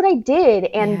that's what I did.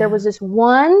 And there was this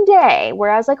one day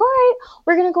where I was like, all right,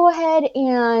 we're going to go ahead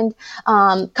and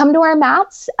come to our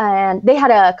mats. And they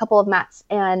had a couple of mats,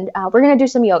 and we're going to do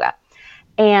some yoga.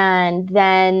 And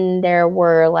then there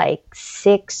were like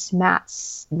 6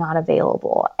 mats not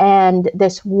available. And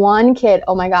this one kid,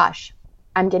 oh my gosh,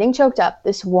 I'm getting choked up.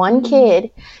 This one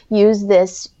kid used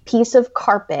this piece of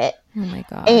carpet. Oh my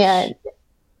gosh.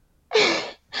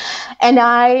 And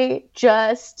I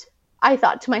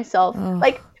thought to myself,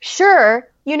 like,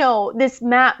 sure, this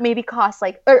mat maybe costs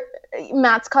or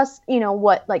mats cost,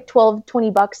 what, like 12,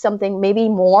 $20, something, maybe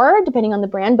more depending on the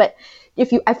brand. But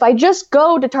if I just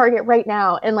go to Target right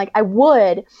now and like I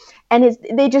would, and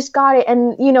they just got it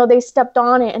and, they stepped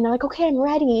on it and they're like, okay, I'm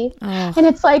ready. Oh. And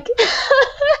it's like,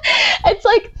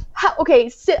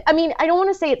 I mean, I don't want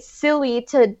to say it's silly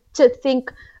to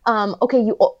think, okay,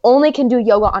 you only can do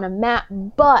yoga on a mat,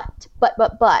 but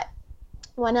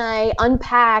when I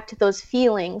unpacked those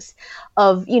feelings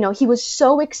of, he was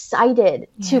so excited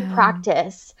to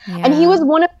practice. Yeah. And he was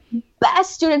one of the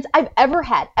best students I've ever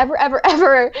had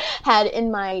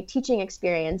in my teaching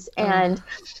experience. And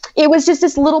it was just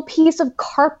this little piece of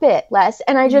carpet less.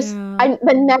 And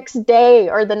the next day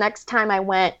or the next time I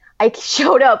went, I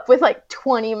showed up with like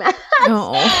 20 mats.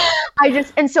 Oh.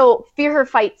 And so Fear Her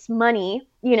Fights Money,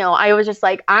 I was just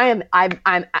like,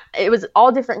 it was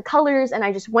all different colors. And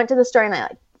I just went to the store and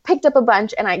I picked up a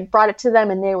bunch and I brought it to them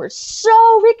and they were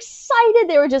so excited.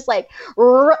 They were just like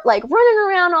running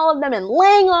around all of them and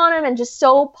laying on them and just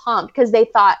so pumped because they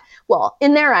thought, well,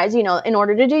 in their eyes, in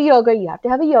order to do yoga, you have to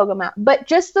have a yoga mat. But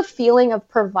just the feeling of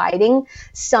providing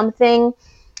something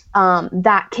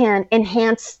that can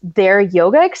enhance their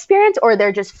yoga experience or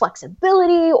their just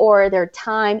flexibility or their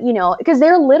time, because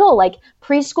they're little, like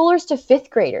preschoolers to fifth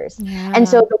graders. Yeah. And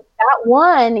so that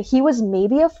one, he was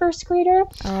maybe a first grader.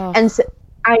 Oh. And so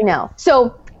I know.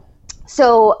 So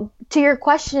to your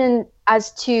question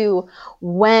as to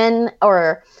when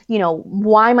or,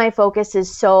 why my focus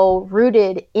is so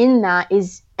rooted in that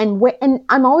is, and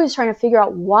I'm always trying to figure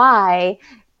out why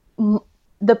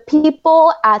the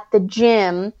people at the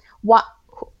gym, why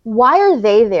are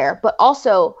they there, but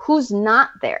also who's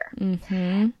not there?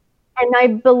 Mm-hmm. And I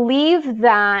believe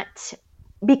that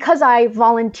because I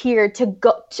volunteered to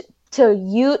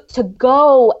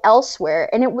go elsewhere,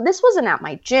 and this wasn't at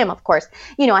my gym, of course,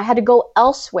 I had to go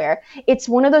elsewhere. It's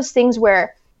one of those things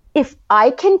where if I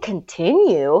can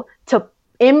continue to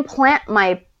implant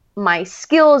my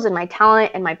skills and my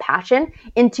talent and my passion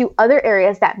into other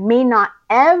areas that may not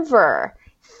ever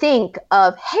think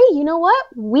of, hey, you know what?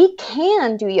 We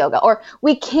can do yoga or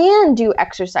we can do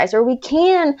exercise or we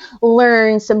can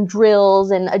learn some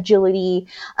drills and agility.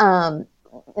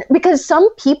 Because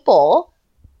some people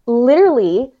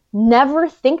literally never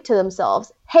think to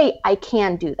themselves, hey, I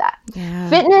can do that. Yeah.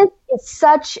 Fitness is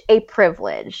such a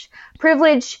privilege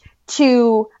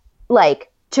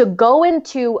to go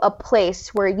into a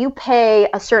place where you pay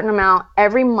a certain amount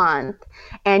every month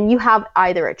and you have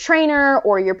either a trainer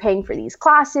or you're paying for these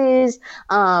classes,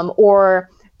 or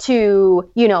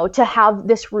to have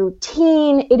this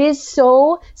routine. It is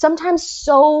sometimes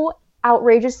so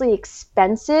outrageously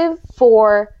expensive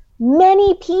for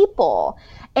many people.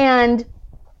 And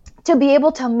to be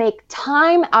able to make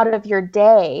time out of your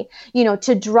day,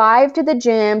 to drive to the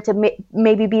gym, to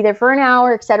maybe be there for an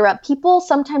hour, etc. People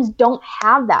sometimes don't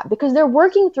have that because they're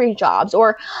working 3 jobs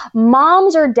or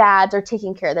moms or dads are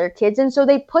taking care of their kids. And so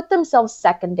they put themselves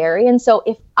secondary. And so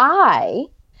if I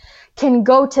can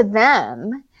go to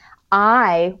them,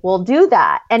 I will do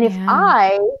that. And if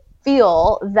I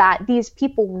feel that these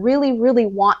people really, really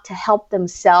want to help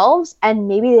themselves and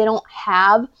maybe they don't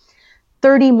have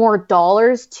 $30 more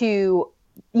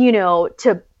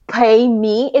to pay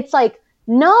me, it's like,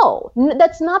 no,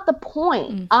 that's not the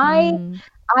point. Mm-hmm.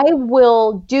 I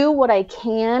will do what I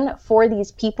can for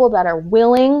these people that are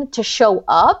willing to show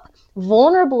up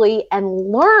vulnerably and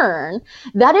learn.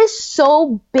 That is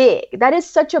so big. That is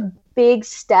such a big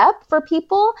step for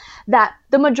people that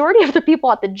the majority of the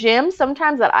people at the gym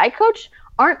sometimes that I coach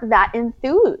aren't that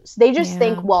enthused. They just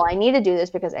think, well, I need to do this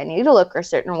because I need to look a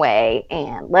certain way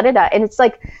and let it out. And it's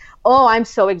like, oh, I'm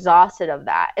so exhausted of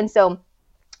that. And so,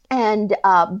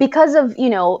 because of,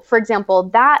 for example,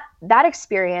 that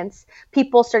experience,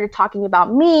 people started talking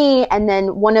about me. And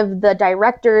then one of the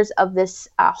directors of this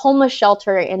homeless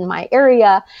shelter in my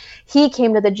area, he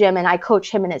came to the gym and I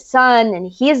coach him and his son, and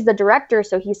he is the director.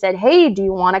 So he said, hey, do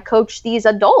you want to coach these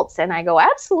adults? And I go,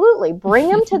 absolutely, bring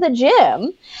them to the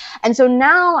gym. And so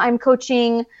now I'm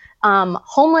coaching the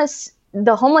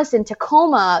homeless in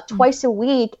Tacoma twice a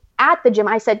week at the gym.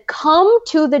 I said, come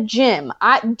to the gym.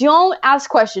 Don't ask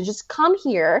questions, just come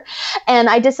here. And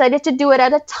I decided to do it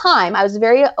at a time. I was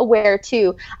very aware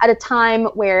too, at a time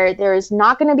where there's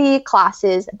not going to be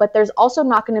classes, but there's also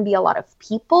not going to be a lot of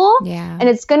people. Yeah. And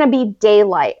it's going to be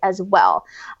daylight as well.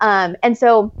 And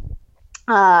so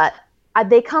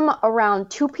they come around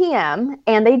 2 p.m.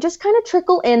 and they just kind of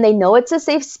trickle in. They know it's a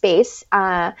safe space,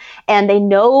 and they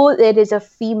know it is a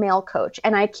female coach.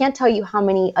 And I can't tell you how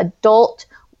many adults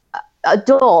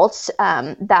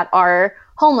that are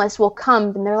homeless will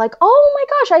come and they're like, oh my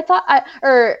gosh,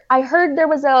 I heard there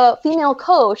was a female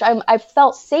coach. I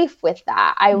felt safe with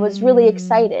that. I was really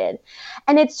excited.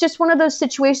 And it's just one of those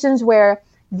situations where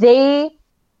they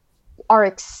are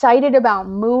excited about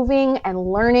moving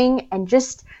and learning and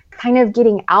just kind of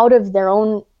getting out of their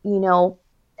own,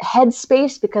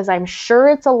 headspace, because I'm sure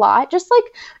it's a lot, just like,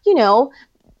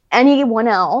 anyone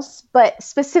else, but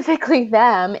specifically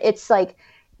them. It's like,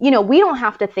 we don't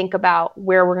have to think about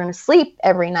where we're going to sleep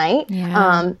every night.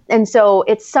 Yeah. And so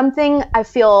it's something I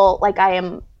feel like I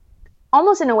am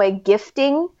almost in a way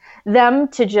gifting them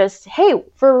to just, hey,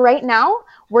 for right now,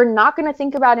 we're not going to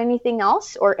think about anything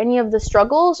else or any of the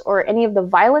struggles or any of the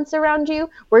violence around you.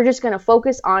 We're just going to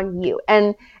focus on you.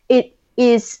 And it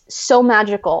is so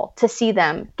magical to see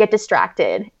them get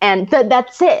distracted. And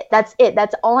that's it.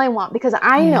 That's all I want, because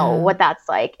I know what that's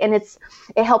like. And it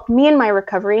helped me in my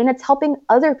recovery, and it's helping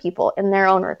other people in their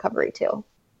own recovery too.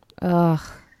 Ugh.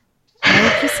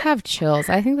 I just have chills.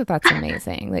 I think that that's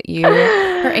amazing that you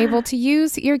are able to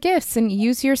use your gifts and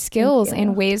use your skills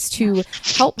in ways to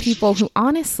help people who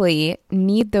honestly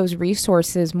need those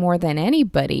resources more than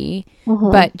anybody,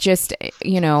 but just,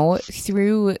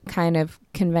 through kind of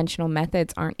conventional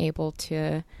methods aren't able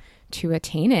to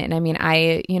attain it. And I mean,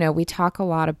 we talk a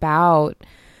lot about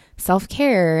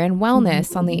self-care and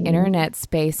wellness on the internet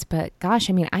space, but gosh,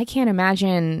 I mean, I can't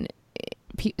imagine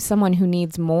someone who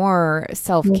needs more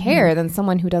self-care than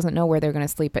someone who doesn't know where they're going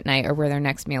to sleep at night or where their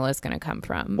next meal is going to come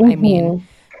from. I mean,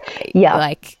 and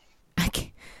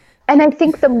I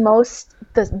think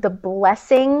the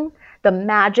blessing, the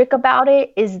magic about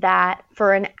it is that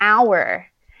for an hour,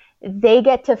 they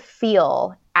get to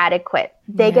feel adequate.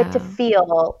 They get to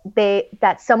feel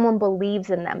that someone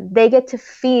believes in them. They get to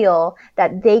feel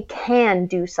that they can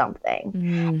do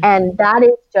something. And that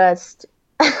is just,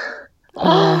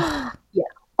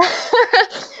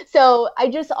 So I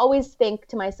just always think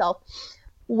to myself,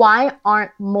 why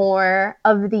aren't more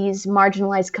of these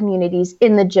marginalized communities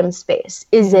in the gym space?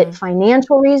 Is it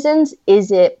financial reasons?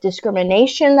 Is it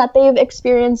discrimination that they've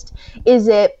experienced? Is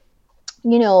it,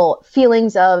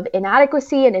 feelings of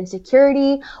inadequacy and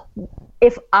insecurity?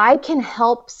 If I can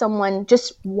help someone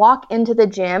just walk into the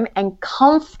gym and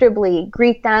comfortably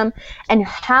greet them and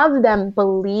have them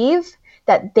believe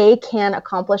that they can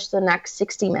accomplish the next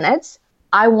 60 minutes,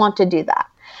 I want to do that.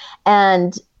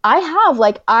 And I have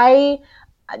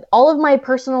all of my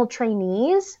personal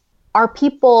trainees are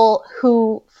people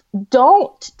who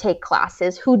don't take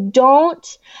classes, who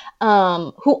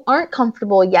aren't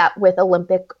comfortable yet with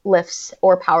Olympic lifts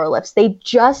or power lifts. They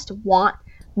just want,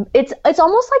 it's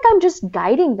almost like I'm just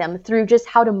guiding them through just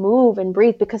how to move and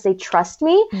breathe, because they trust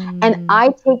me. And I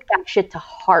take that shit to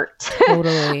heart.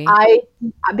 Totally.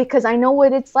 Because I know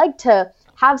what it's like to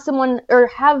have someone or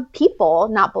have people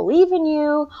not believe in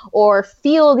you or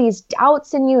feel these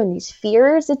doubts in you and these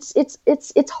fears.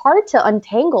 It's hard to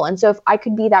untangle. And so if I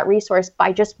could be that resource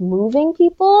by just moving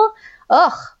people,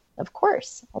 of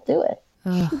course I'll do it.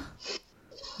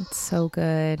 It's so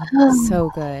good. So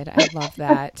good. I love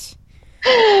that.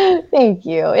 Thank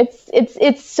you.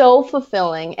 It's so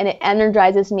fulfilling, and it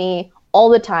energizes me all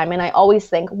the time. And I always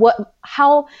think,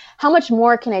 how much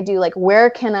more can I do? Like, where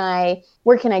can I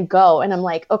go? And I'm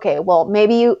like, okay, well,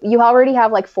 maybe you already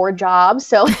have like 4 jobs.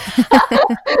 So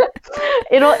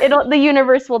the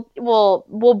universe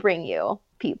will bring you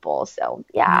people. So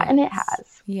yeah. Yes. And it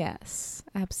has. Yes,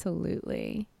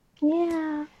 absolutely.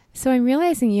 Yeah. So I'm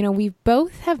realizing, we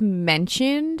both have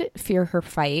mentioned Fear Her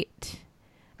Fight.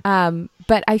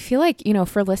 But I feel like,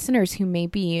 for listeners who may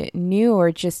be new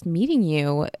or just meeting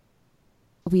you,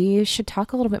 we should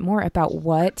talk a little bit more about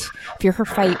what Fear Her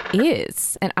Fight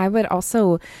is. And I would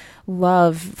also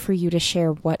love for you to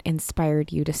share what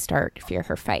inspired you to start Fear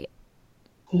Her Fight.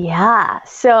 Yeah.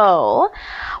 So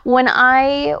when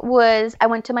I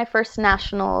went to my first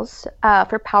nationals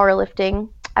for powerlifting,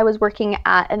 I was working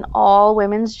at an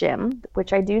all-women's gym,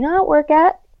 which I do not work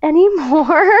at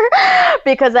anymore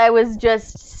because I was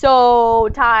just so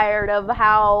tired of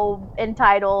how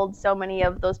entitled so many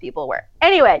of those people were.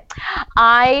 Anyway,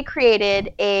 I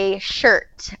created a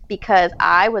shirt because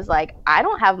I was like, I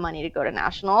don't have money to go to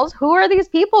nationals. Who are these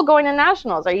people going to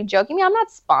nationals? Are you joking me? I'm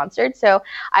not sponsored. So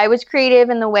I was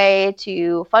creative in the way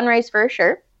to fundraise for a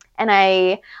shirt. And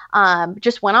I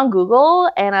just went on Google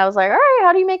and I was like, all right,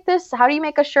 how do you make this? How do you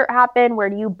make a shirt happen?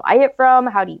 Where do you buy it from?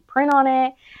 How do you print on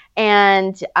it?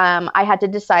 And I had to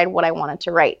decide what I wanted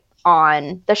to write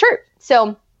on the shirt.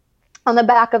 So on the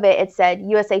back of it, it said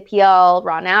USAPL,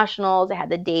 Raw Nationals. It had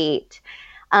the date.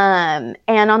 And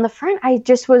on the front, I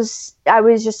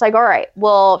was just like, all right,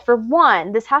 well, for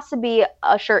one, this has to be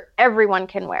a shirt everyone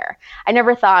can wear. I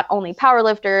never thought only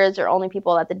powerlifters or only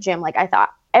people at the gym. Like, I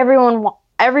thought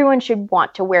everyone should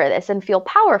want to wear this and feel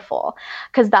powerful,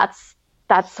 because that's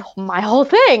my whole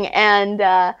thing.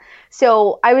 And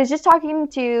so I was just talking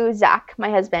to Zach, my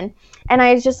husband, and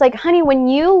I was just like, honey, when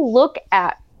you look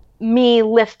at me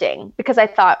lifting, because I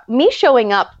thought me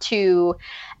showing up to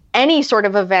any sort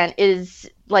of event is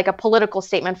like a political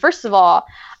statement. First of all,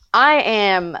 I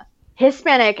am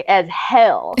Hispanic as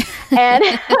hell, and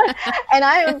and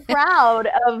I am proud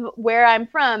of where I'm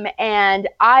from, and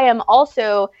I am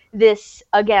also this,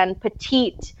 again,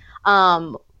 petite,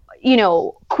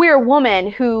 queer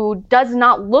woman who does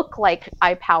not look like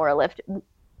I powerlift.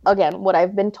 Again, what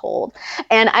I've been told.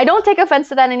 And I don't take offense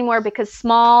to that anymore, because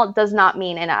small does not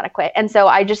mean inadequate. And so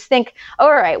I just think,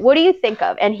 all right, what do you think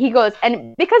of? And he goes,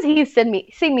 and because he's seen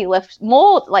me lift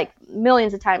like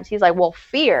millions of times, he's like, well,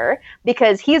 fear,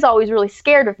 because he's always really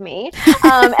scared of me.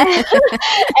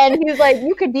 And he's like,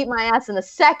 you could beat my ass in a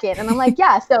second. And I'm like,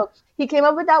 yeah. So he came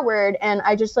up with that word, and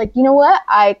I just like, you know what?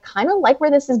 I kind of like where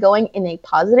this is going in a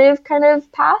positive kind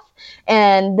of path.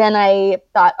 And then I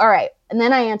thought, all right. And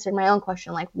then I answered my own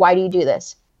question, like, why do you do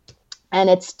this? And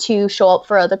it's to show up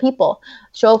for other people,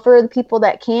 show up for the people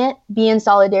that can't, be in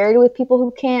solidarity with people who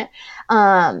can't.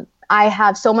 I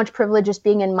have so much privilege just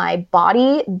being in my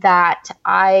body that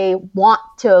I want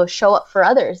to show up for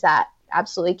others that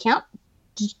absolutely can't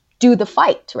do the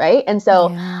fight, right? And so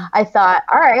I thought,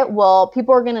 all right, well,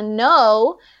 people are going to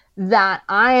know that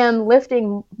I am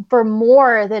lifting for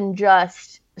more than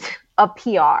just a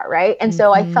PR, right? And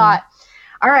so I thought,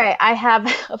 all right, I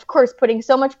have, of course, putting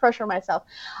so much pressure on myself.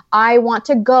 I want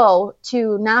to go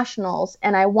to nationals,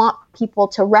 and I want people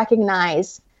to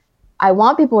recognize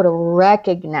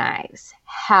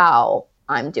how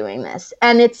I'm doing this.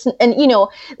 And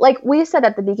like we said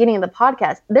at the beginning of the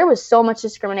podcast, there was so much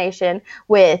discrimination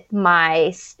with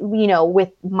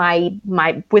with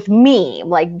me,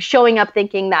 like showing up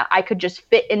thinking that I could just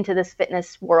fit into this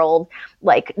fitness world,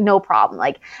 like no problem.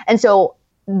 Like, and so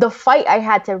the fight I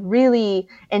had to really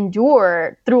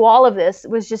endure through all of this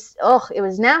was just, it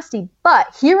was nasty.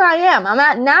 But here I am. I'm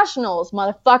at nationals,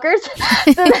 motherfuckers.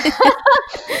 So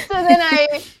then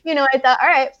I thought, all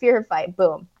right, fear of fight,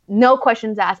 boom. No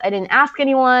questions asked. I didn't ask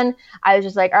anyone. I was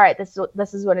just like, all right, this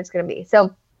is what it's going to be.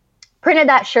 So printed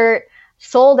that shirt,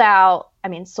 sold out,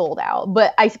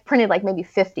 but I printed like maybe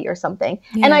 50 or something.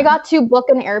 Yeah. And I got to book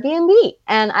an Airbnb,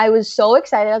 and I was so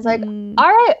excited. I was like, all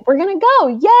right, we're going to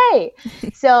go. Yay.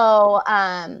 So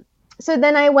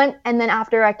then I went, and then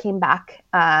after I came back,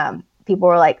 people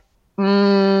were like,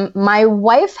 my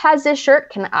wife has this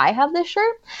shirt. Can I have this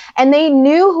shirt? And they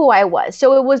knew who I was.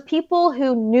 So it was people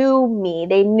who knew me.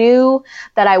 They knew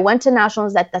that I went to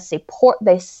nationals, that they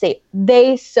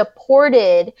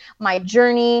supported my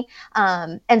journey.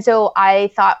 And so I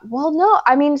thought, well, no,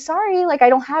 sorry, like I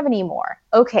don't have any more.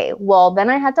 Okay. Well, then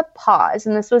I had to pause,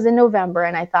 and this was in November.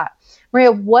 And I thought,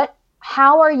 Maria,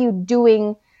 how are you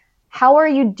doing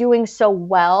so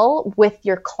well with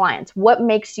your clients? What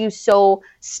makes you so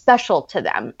special to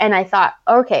them? And I thought,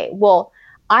 okay, well,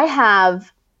 I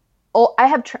have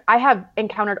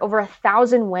encountered over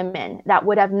 1,000 women that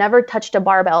would have never touched a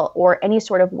barbell or any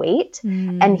sort of weight.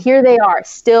 And here they are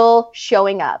still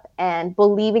showing up and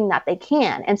believing that they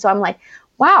can. And so I'm like,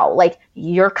 wow, like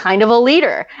you're kind of a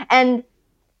leader. And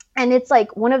it's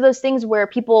like one of those things where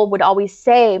people would always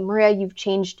say, Maria, you've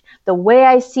changed the way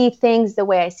I see things, the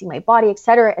way I see my body, et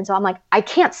cetera. And so I'm like, I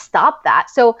can't stop that.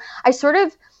 So I sort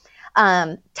of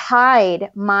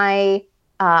tied my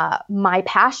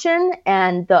passion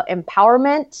and the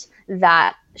empowerment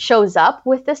that shows up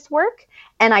with this work,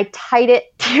 and I tied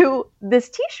it to this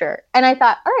t-shirt. And I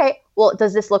thought, all right, well,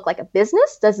 does this look like a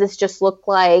business? Does this just look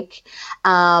like,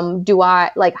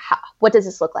 what does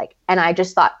this look like? And I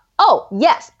just thought, oh,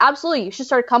 yes, absolutely. You should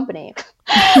start a company.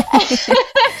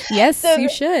 Yes, so, you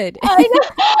should. I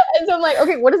know. And so I'm like,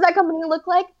 okay, what does that company look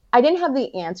like? I didn't have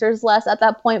the answers at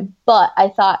that point, but I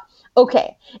thought,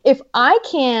 okay, if I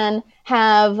can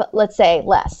have, let's say,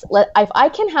 if I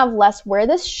can have Les wear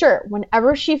this shirt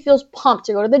whenever she feels pumped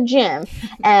to go to the gym,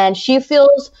 and she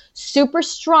feels super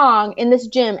strong in this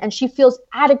gym, and she feels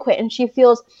adequate, and she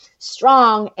feels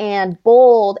strong and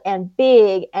bold and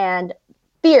big and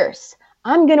fierce,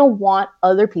 I'm going to want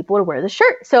other people to wear the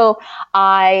shirt. So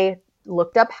I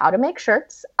looked up how to make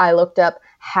shirts. I looked up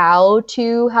how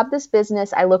to have this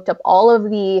business. I looked up all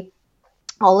of the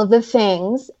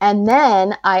things. And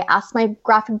then I asked my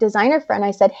graphic designer friend, I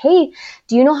said, hey,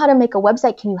 do you know how to make a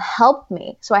website? Can you help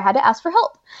me? So I had to ask for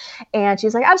help. And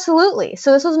she's like, absolutely.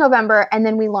 So this was November. And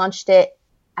then we launched it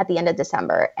at the end of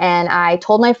December. And I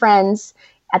told my friends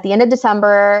at the end of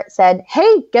December, said,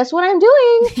 hey, guess what I'm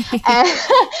doing? And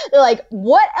they're like,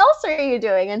 what else are you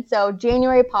doing? And so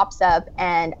January pops up,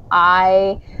 and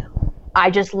I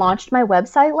just launched my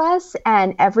website, Les,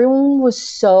 and everyone was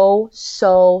so,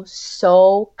 so,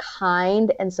 so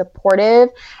kind and supportive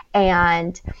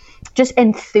and just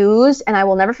enthused. And I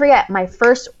will never forget my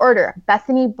first order,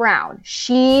 Bethany Brown.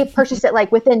 She purchased it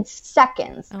like within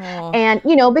seconds. Oh. And,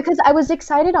 because I was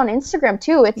excited on Instagram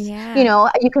too. It's,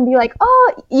 you can be like,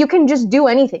 oh, you can just do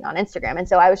anything on Instagram. And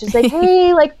so I was just like,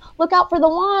 hey, like, look out for the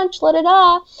launch,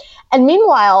 da-da-da. And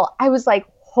meanwhile, I was like,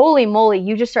 holy moly,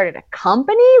 you just started a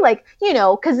company? Like,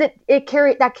 because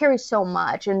that carries so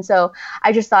much. And so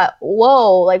I just thought,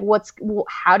 whoa, like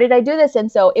how did I do this?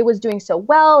 And so it was doing so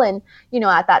well. And,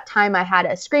 at that time I had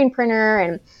a screen printer,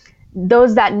 and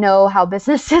those that know how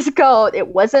businesses go, it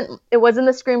wasn't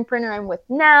the screen printer I'm with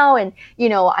now. And,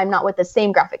 I'm not with the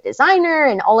same graphic designer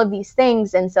and all of these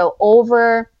things. And so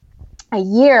over a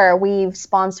year, we've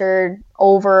sponsored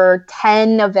over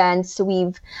 10 events.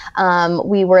 We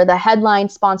were the headline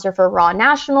sponsor for Raw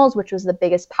Nationals, which was the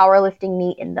biggest powerlifting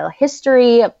meet in the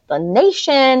history of the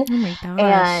nation. Oh my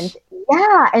gosh.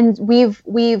 And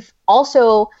we've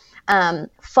also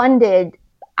funded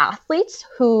athletes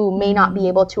who may not be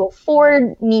able to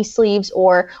afford knee sleeves,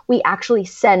 or we actually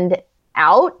send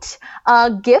out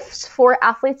gifts for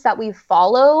athletes that we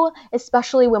follow,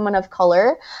 especially women of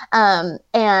color. We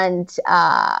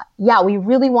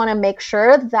really want to make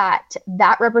sure that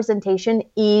representation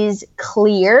is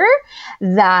clear,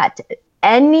 that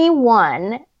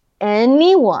anyone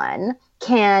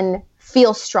can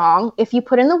feel strong if you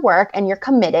put in the work and you're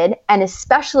committed, and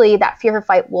especially that Fear Her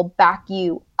Fight will back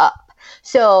you up.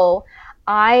 So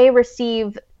I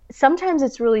receive, sometimes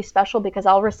it's really special because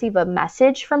I'll receive a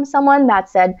message from someone that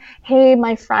said, hey,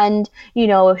 my friend,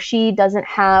 she doesn't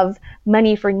have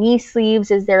money for knee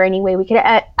sleeves. Is there any way we could?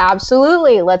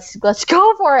 Absolutely. Let's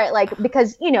go for it. Like,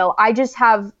 because, I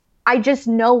just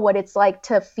know what it's like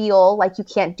to feel like you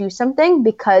can't do something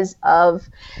because of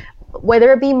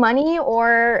whether it be money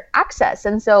or access.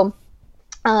 And so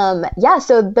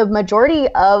so the majority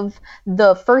of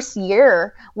the first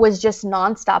year was just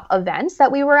nonstop events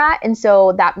that we were at. And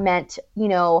so that meant,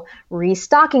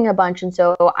 restocking a bunch. And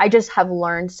so I just have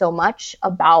learned so much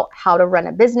about how to run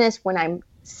a business when I'm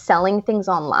selling things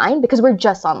online, because we're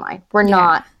just online. We're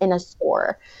not in a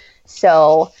store.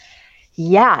 So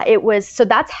so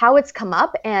that's how it's come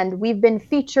up. And we've been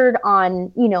featured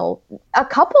on, a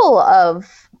couple of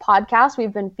podcasts.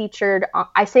 We've been featured on,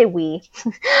 I say we,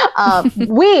 all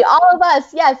of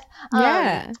us. Yes.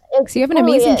 So you have an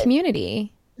amazing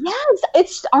community.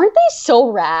 Yes. Aren't they so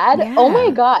rad? Yeah. Oh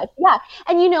my God. Yeah.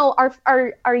 And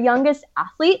our youngest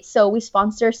athlete, so we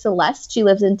sponsor Celeste. She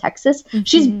lives in Texas. Mm-hmm.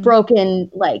 She's broken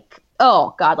like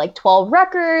 12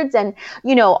 records, and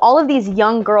all of these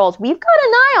young girls we've got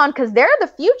an eye on because they're the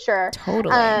future.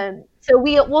 Totally. So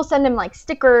we'll send them like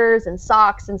stickers and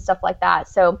socks and stuff like that.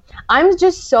 So I'm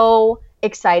just so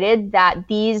excited that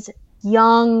these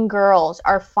young girls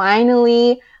are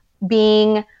finally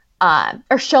being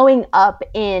are showing up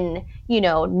in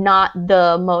not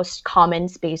the most common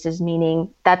spaces,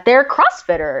 meaning that they're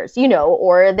CrossFitters,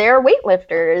 or they're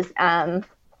weightlifters,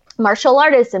 martial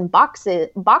artists and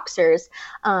boxers,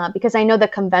 because I know the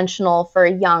conventional for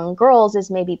young girls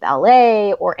is maybe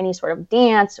ballet or any sort of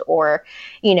dance or,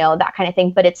 that kind of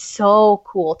thing. But it's so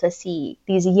cool to see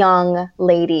these young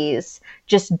ladies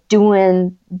just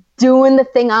doing the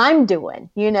thing I'm doing,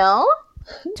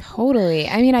 Totally.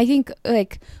 I mean, I think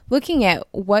like looking at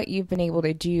what you've been able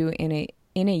to do in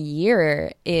a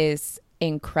year is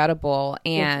incredible.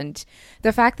 And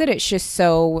the fact that it's just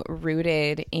so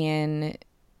rooted in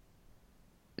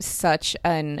such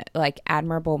an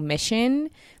admirable mission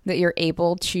that you're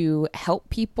able to help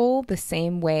people the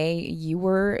same way you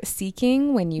were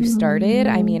seeking when you started.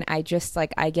 I mean, I just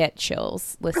I get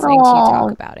chills listening to you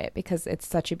talk about it because it's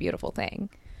such a beautiful thing.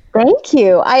 Thank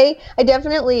you. I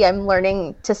definitely am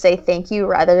learning to say thank you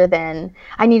rather than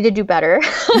I need to do better,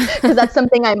 because that's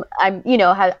something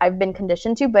I've been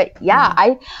conditioned to. But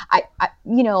I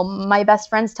my best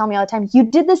friends tell me all the time, you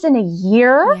did this in a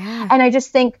year. Yeah. And I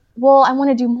just think, well, I want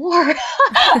to do more,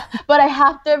 but I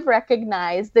have to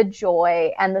recognize the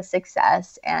joy and the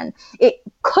success. And it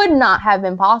could not have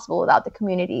been possible without the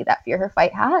community that Fear Her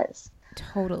Fight has.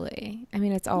 Totally. I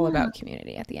mean, it's all about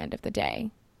community at the end of the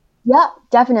day. Yeah,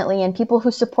 definitely. And people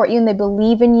who support you and they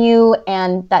believe in you,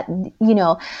 and that,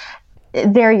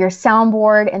 they're your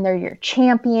soundboard and they're your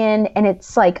champion. And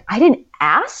it's like, I didn't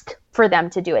ask for them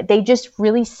to do it. They just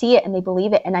really see it and they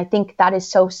believe it. And I think that is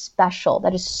so special.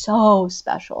 That is so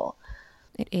special.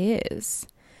 It is.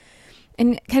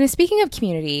 And kind of speaking of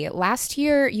community, last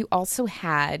year you also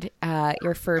had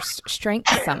your first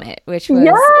Strength Summit, which was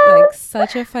like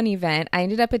such a fun event. I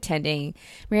ended up attending.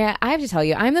 Maria, I have to tell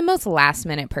you, I'm the most last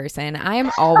minute person. I am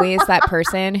always that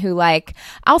person who like,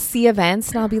 I'll see events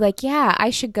and I'll be like, yeah, I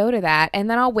should go to that. And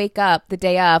then I'll wake up the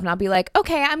day of and I'll be like,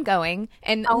 okay, I'm going.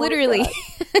 And literally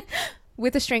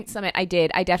with the Strength Summit, I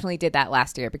definitely did that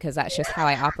last year because that's just how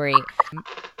I operate.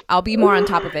 I'll be more on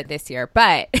top of it this year,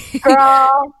 but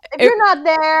girl, if you're not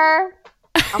there,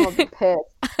 I'm gonna be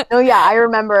pissed. No, yeah, I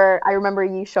remember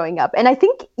you showing up, and I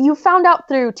think you found out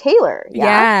through Taylor.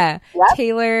 Yeah. Yep.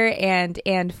 Taylor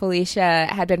and Felicia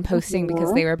had been posting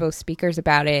because they were both speakers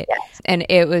about it, and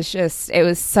it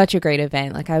was such a great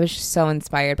event. Like I was just so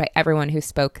inspired by everyone who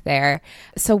spoke there.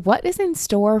 So, what is in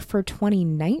store for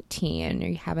 2019?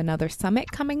 You have another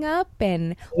summit coming up,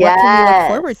 and what can we look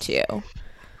forward to?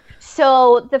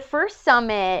 So the first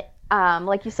summit,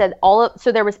 like you said,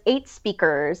 so there was 8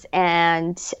 speakers,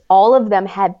 and all of them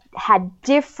had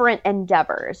different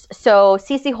endeavors. So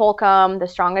Cece Holcomb, the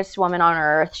strongest woman on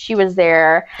earth, she was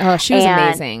there. Oh, she was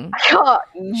amazing.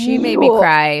 She made me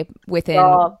cry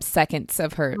within seconds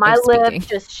of her. My lip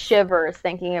just shivers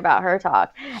thinking about her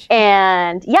talk.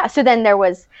 And so then there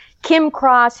was Kim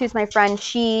Cross, who's my friend.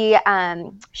 She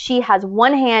has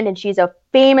one hand and she's a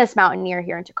famous mountaineer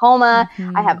here in Tacoma.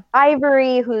 I have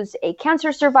Ivory, who's a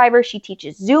cancer survivor. She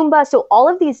teaches Zumba. So all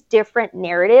of these different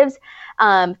narratives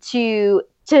to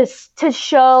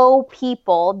show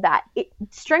people that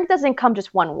strength doesn't come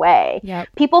just one way. Yep.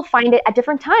 People find it at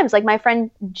different times. Like my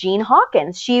friend Jean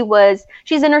Hawkins, she's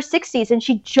in her 60s and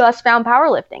she just found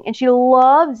powerlifting and she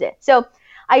loves it. So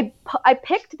I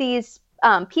picked these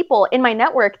people in my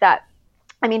network that,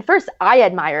 I mean, first I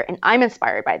admire and I'm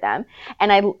inspired by them,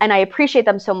 and I appreciate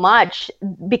them so much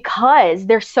because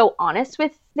they're so honest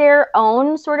with their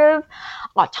own sort of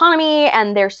autonomy,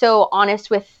 and they're so honest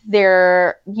with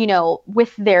their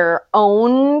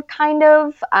own kind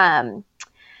of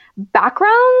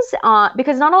backgrounds,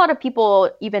 because not a lot of people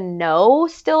even know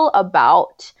still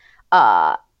about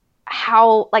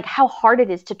how hard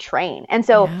it is to train. And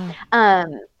so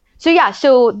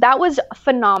so that was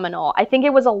phenomenal. I think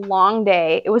it was a long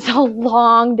day.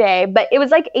 But it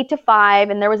was like 8 to 5,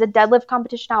 and there was a deadlift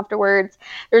competition afterwards.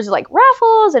 There's like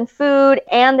raffles and food,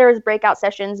 and there was breakout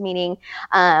sessions, meaning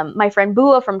my friend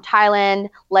Bua from Thailand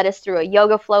led us through a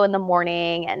yoga flow in the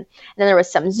morning, and then there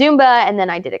was some Zumba, and then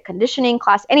I did a conditioning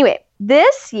class. Anyway,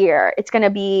 this year it's going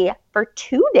to be for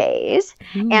 2 days,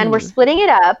 and we're splitting it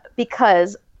up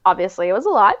because obviously it was a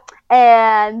lot,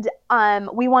 and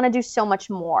we want to do so much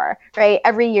more, right?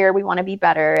 Every year we want to be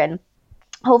better, and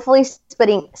hopefully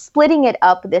splitting it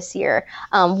up this year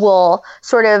will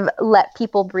sort of let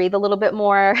people breathe a little bit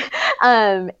more.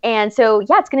 And so,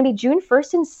 it's going to be June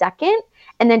 1st and 2nd,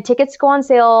 and then tickets go on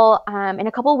sale in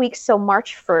a couple of weeks, so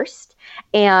March 1st.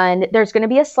 And there's going to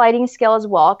be a sliding scale as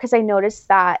well, because I noticed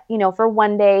that, for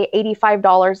one day,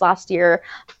 $85 last year,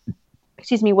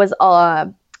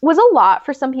 was a lot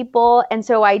for some people. And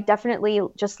so I definitely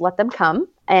just let them come.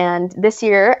 And this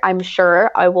year, I'm sure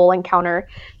I will encounter,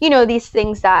 these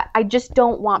things that I just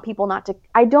don't want people not to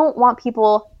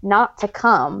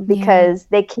come because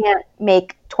they can't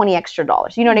make $20 extra.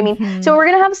 You know what I mean? So we're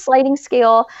going to have a sliding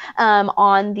scale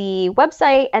on the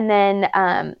website. And then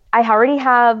I already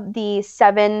have the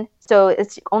 7, so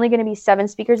it's only going to be 7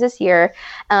 speakers this year.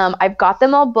 I've got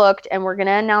them all booked, and we're going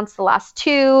to announce the last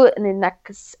 2 in the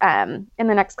next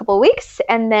couple of weeks.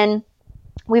 And then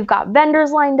we've got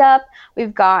vendors lined up.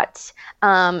 We've got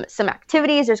some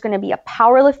activities. There's going to be a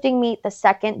powerlifting meet the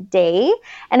second day,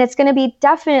 and it's going to be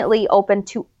definitely open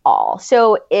to all.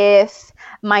 So if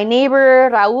my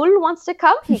neighbor Raul wants to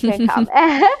come, he can come.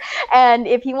 And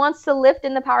if he wants to lift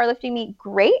in the powerlifting meet,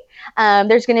 great.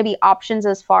 There's going to be options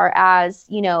as far as,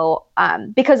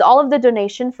 because all of the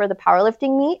donation for the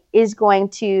powerlifting meet is going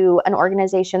to an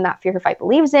organization that Fear for Fight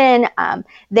believes in.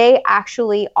 They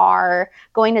actually are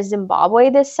going to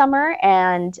Zimbabwe this summer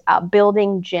and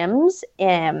building gyms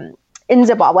in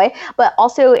Zimbabwe, but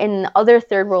also in other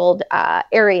third world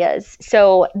areas.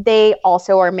 So they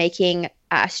also are making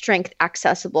strength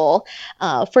accessible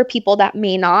for people that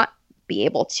may not be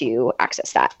able to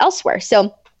access that elsewhere.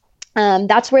 So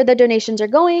that's where the donations are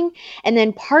going. And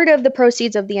then part of the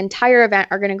proceeds of the entire event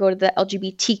are going to go to the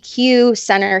LGBTQ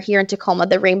Center here in Tacoma,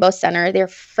 the Rainbow Center. They're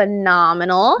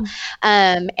phenomenal.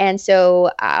 And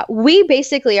so we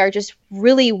basically are just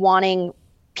really wanting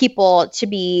people to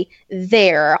be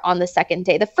there on the second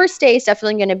day. The first day is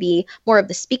definitely going to be more of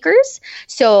the speakers.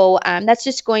 So that's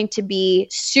just going to be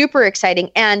super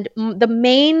exciting. And the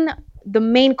main the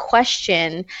main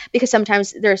question, because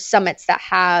sometimes there's summits that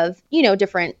have,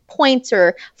 different points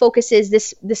or focuses,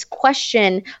 this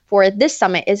question for this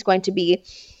summit is going to be,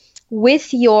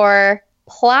 with your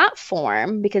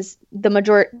platform, because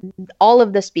all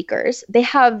of the speakers, they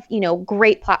have,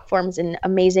 great platforms and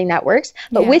amazing networks,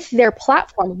 but with their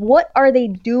platform, what are they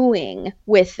doing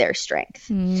with their strength?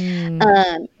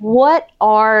 What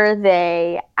are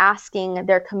they asking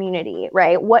their community,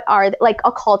 right? What are like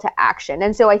a call to action?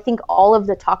 And so I think all of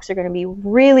the talks are going to be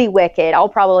really wicked. I'll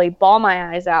probably bawl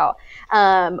my eyes out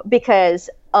because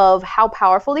of how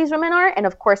powerful these women are, and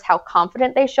of course how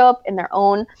confident they show up in their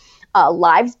own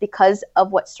lives because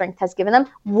of what strength has given them.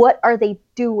 What are they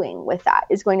doing with that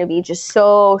is going to be just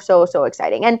so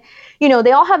exciting. And,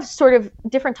 they all have sort of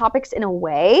different topics in a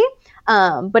way,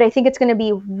 but I think it's going to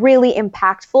be really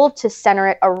impactful to center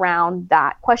it around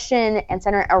that question and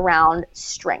center it around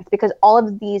strength, because all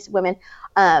of these women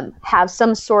have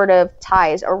some sort of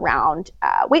ties around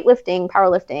weightlifting,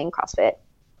 powerlifting, CrossFit.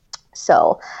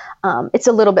 So it's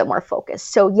a little bit more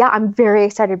focused. So yeah, I'm very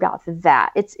excited about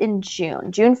that. It's in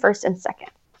June 1st and 2nd.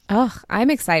 Oh, I'm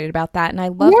excited about that. And I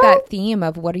love that theme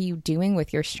of what are you doing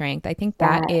with your strength? I think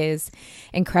that is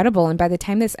incredible. And by the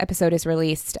time this episode is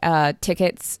released,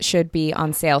 tickets should be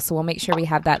on sale. So we'll make sure we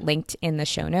have that linked in the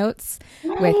show notes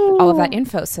with all of that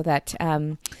info so that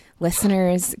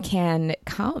listeners can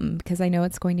come, because I know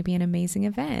it's going to be an amazing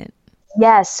event.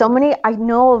 Yes, so many. I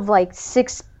know of like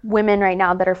 6 women right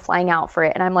now that are flying out for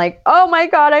it, and I'm like, oh my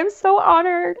God, I'm so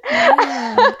honored.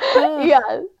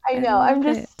 Yes, I know. I'm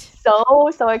just so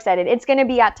excited. It's going to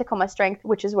be at Tacoma Strength,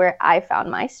 which is where I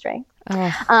found my strength.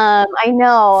 I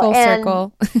know. Full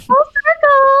circle.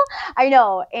 I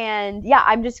know. And yeah,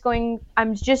 I'm just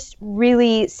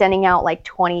really sending out like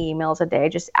 20 emails a day,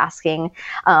 just asking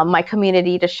my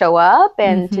community to show up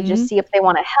and to just see if they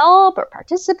want to help or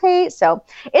participate. So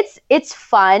it's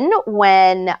fun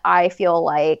when I feel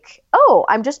like, oh,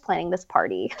 I'm just planning this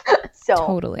party. So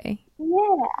totally.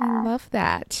 Yeah. I love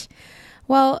that.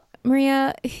 Well,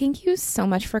 Maria, thank you so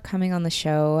much for coming on the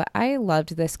show. I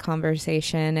loved this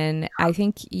conversation, and I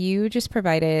think you just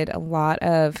provided a lot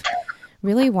of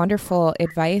really wonderful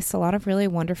advice, a lot of really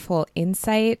wonderful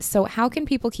insight. So how can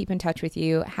people keep in touch with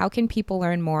you? How can people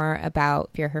learn more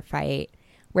about Fear Her Fight?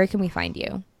 Where can we find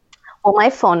you? Well,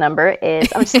 my phone number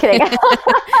is, I'm just kidding,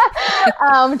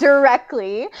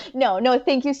 directly. No,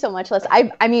 thank you so much, Liz.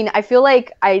 I mean, I feel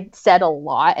like I said a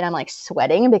lot and I'm like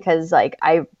sweating because like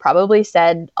I probably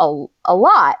said a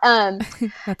lot.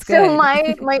 That's good. So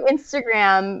my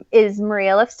Instagram is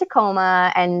Maria Lifts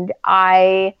Tacoma, and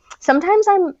sometimes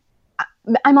I'm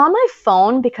on my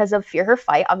phone because of Fear Her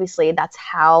Fight. Obviously, that's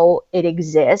how it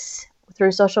exists,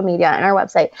 through social media and our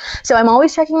website. So I'm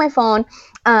always checking my phone.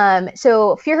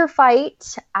 So Fear Her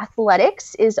Fight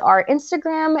Athletics is our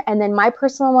Instagram. And then my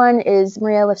personal one is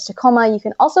Maria Lifts Tacoma. You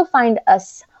can also find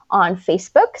us on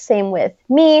Facebook. Same with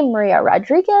me, Maria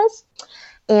Rodriguez.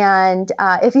 And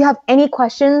if you have any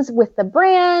questions with the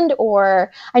brand,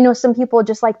 or I know some people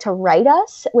just like to write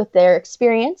us with their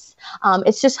experience,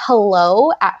 it's just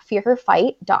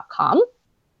hello@fearherfight.com.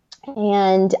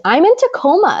 And I'm in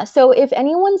Tacoma. So if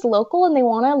anyone's local and they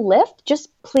want to lift, just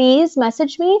please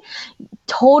message me.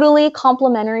 Totally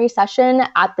complimentary session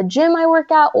at the gym I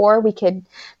work at, or we could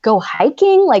go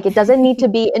hiking. Like, it doesn't need to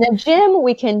be in a gym.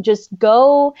 We can just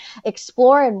go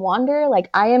explore and wander. Like,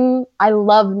 I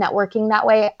love networking that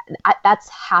way. That's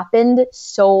happened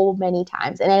so many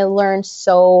times, and I learned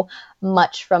so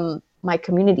much from my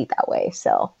community that way.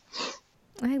 So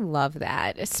I love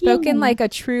that. Spoken like a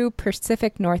true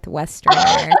Pacific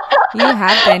Northwesterner. You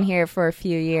have been here for a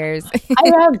few years. I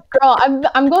have, girl.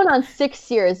 I'm going on 6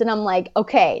 years, and I'm like,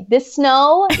 okay, this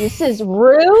is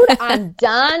rude. I'm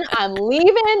done. I'm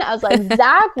leaving. I was like,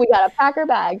 Zach, we gotta pack our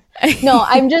bags. No,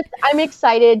 I'm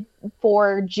excited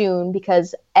for June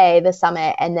because the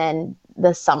summit and then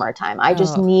the summertime. I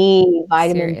just need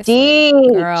vitamin D.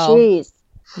 Girl, jeez.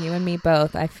 You and me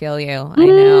both. I feel you. I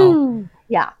know.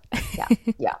 Yeah.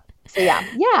 So yeah,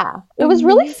 it was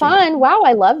really fun. Wow,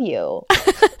 I love you.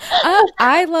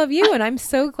 I love you, and I'm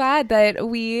so glad that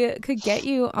we could get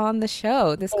you on the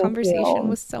show. This conversation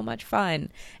was so much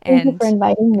fun. Thank you for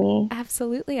inviting me.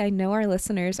 Absolutely. I know our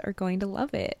listeners are going to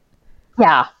love it.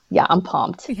 Yeah, I'm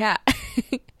pumped. Yeah.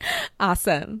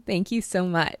 Awesome. Thank you so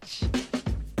much.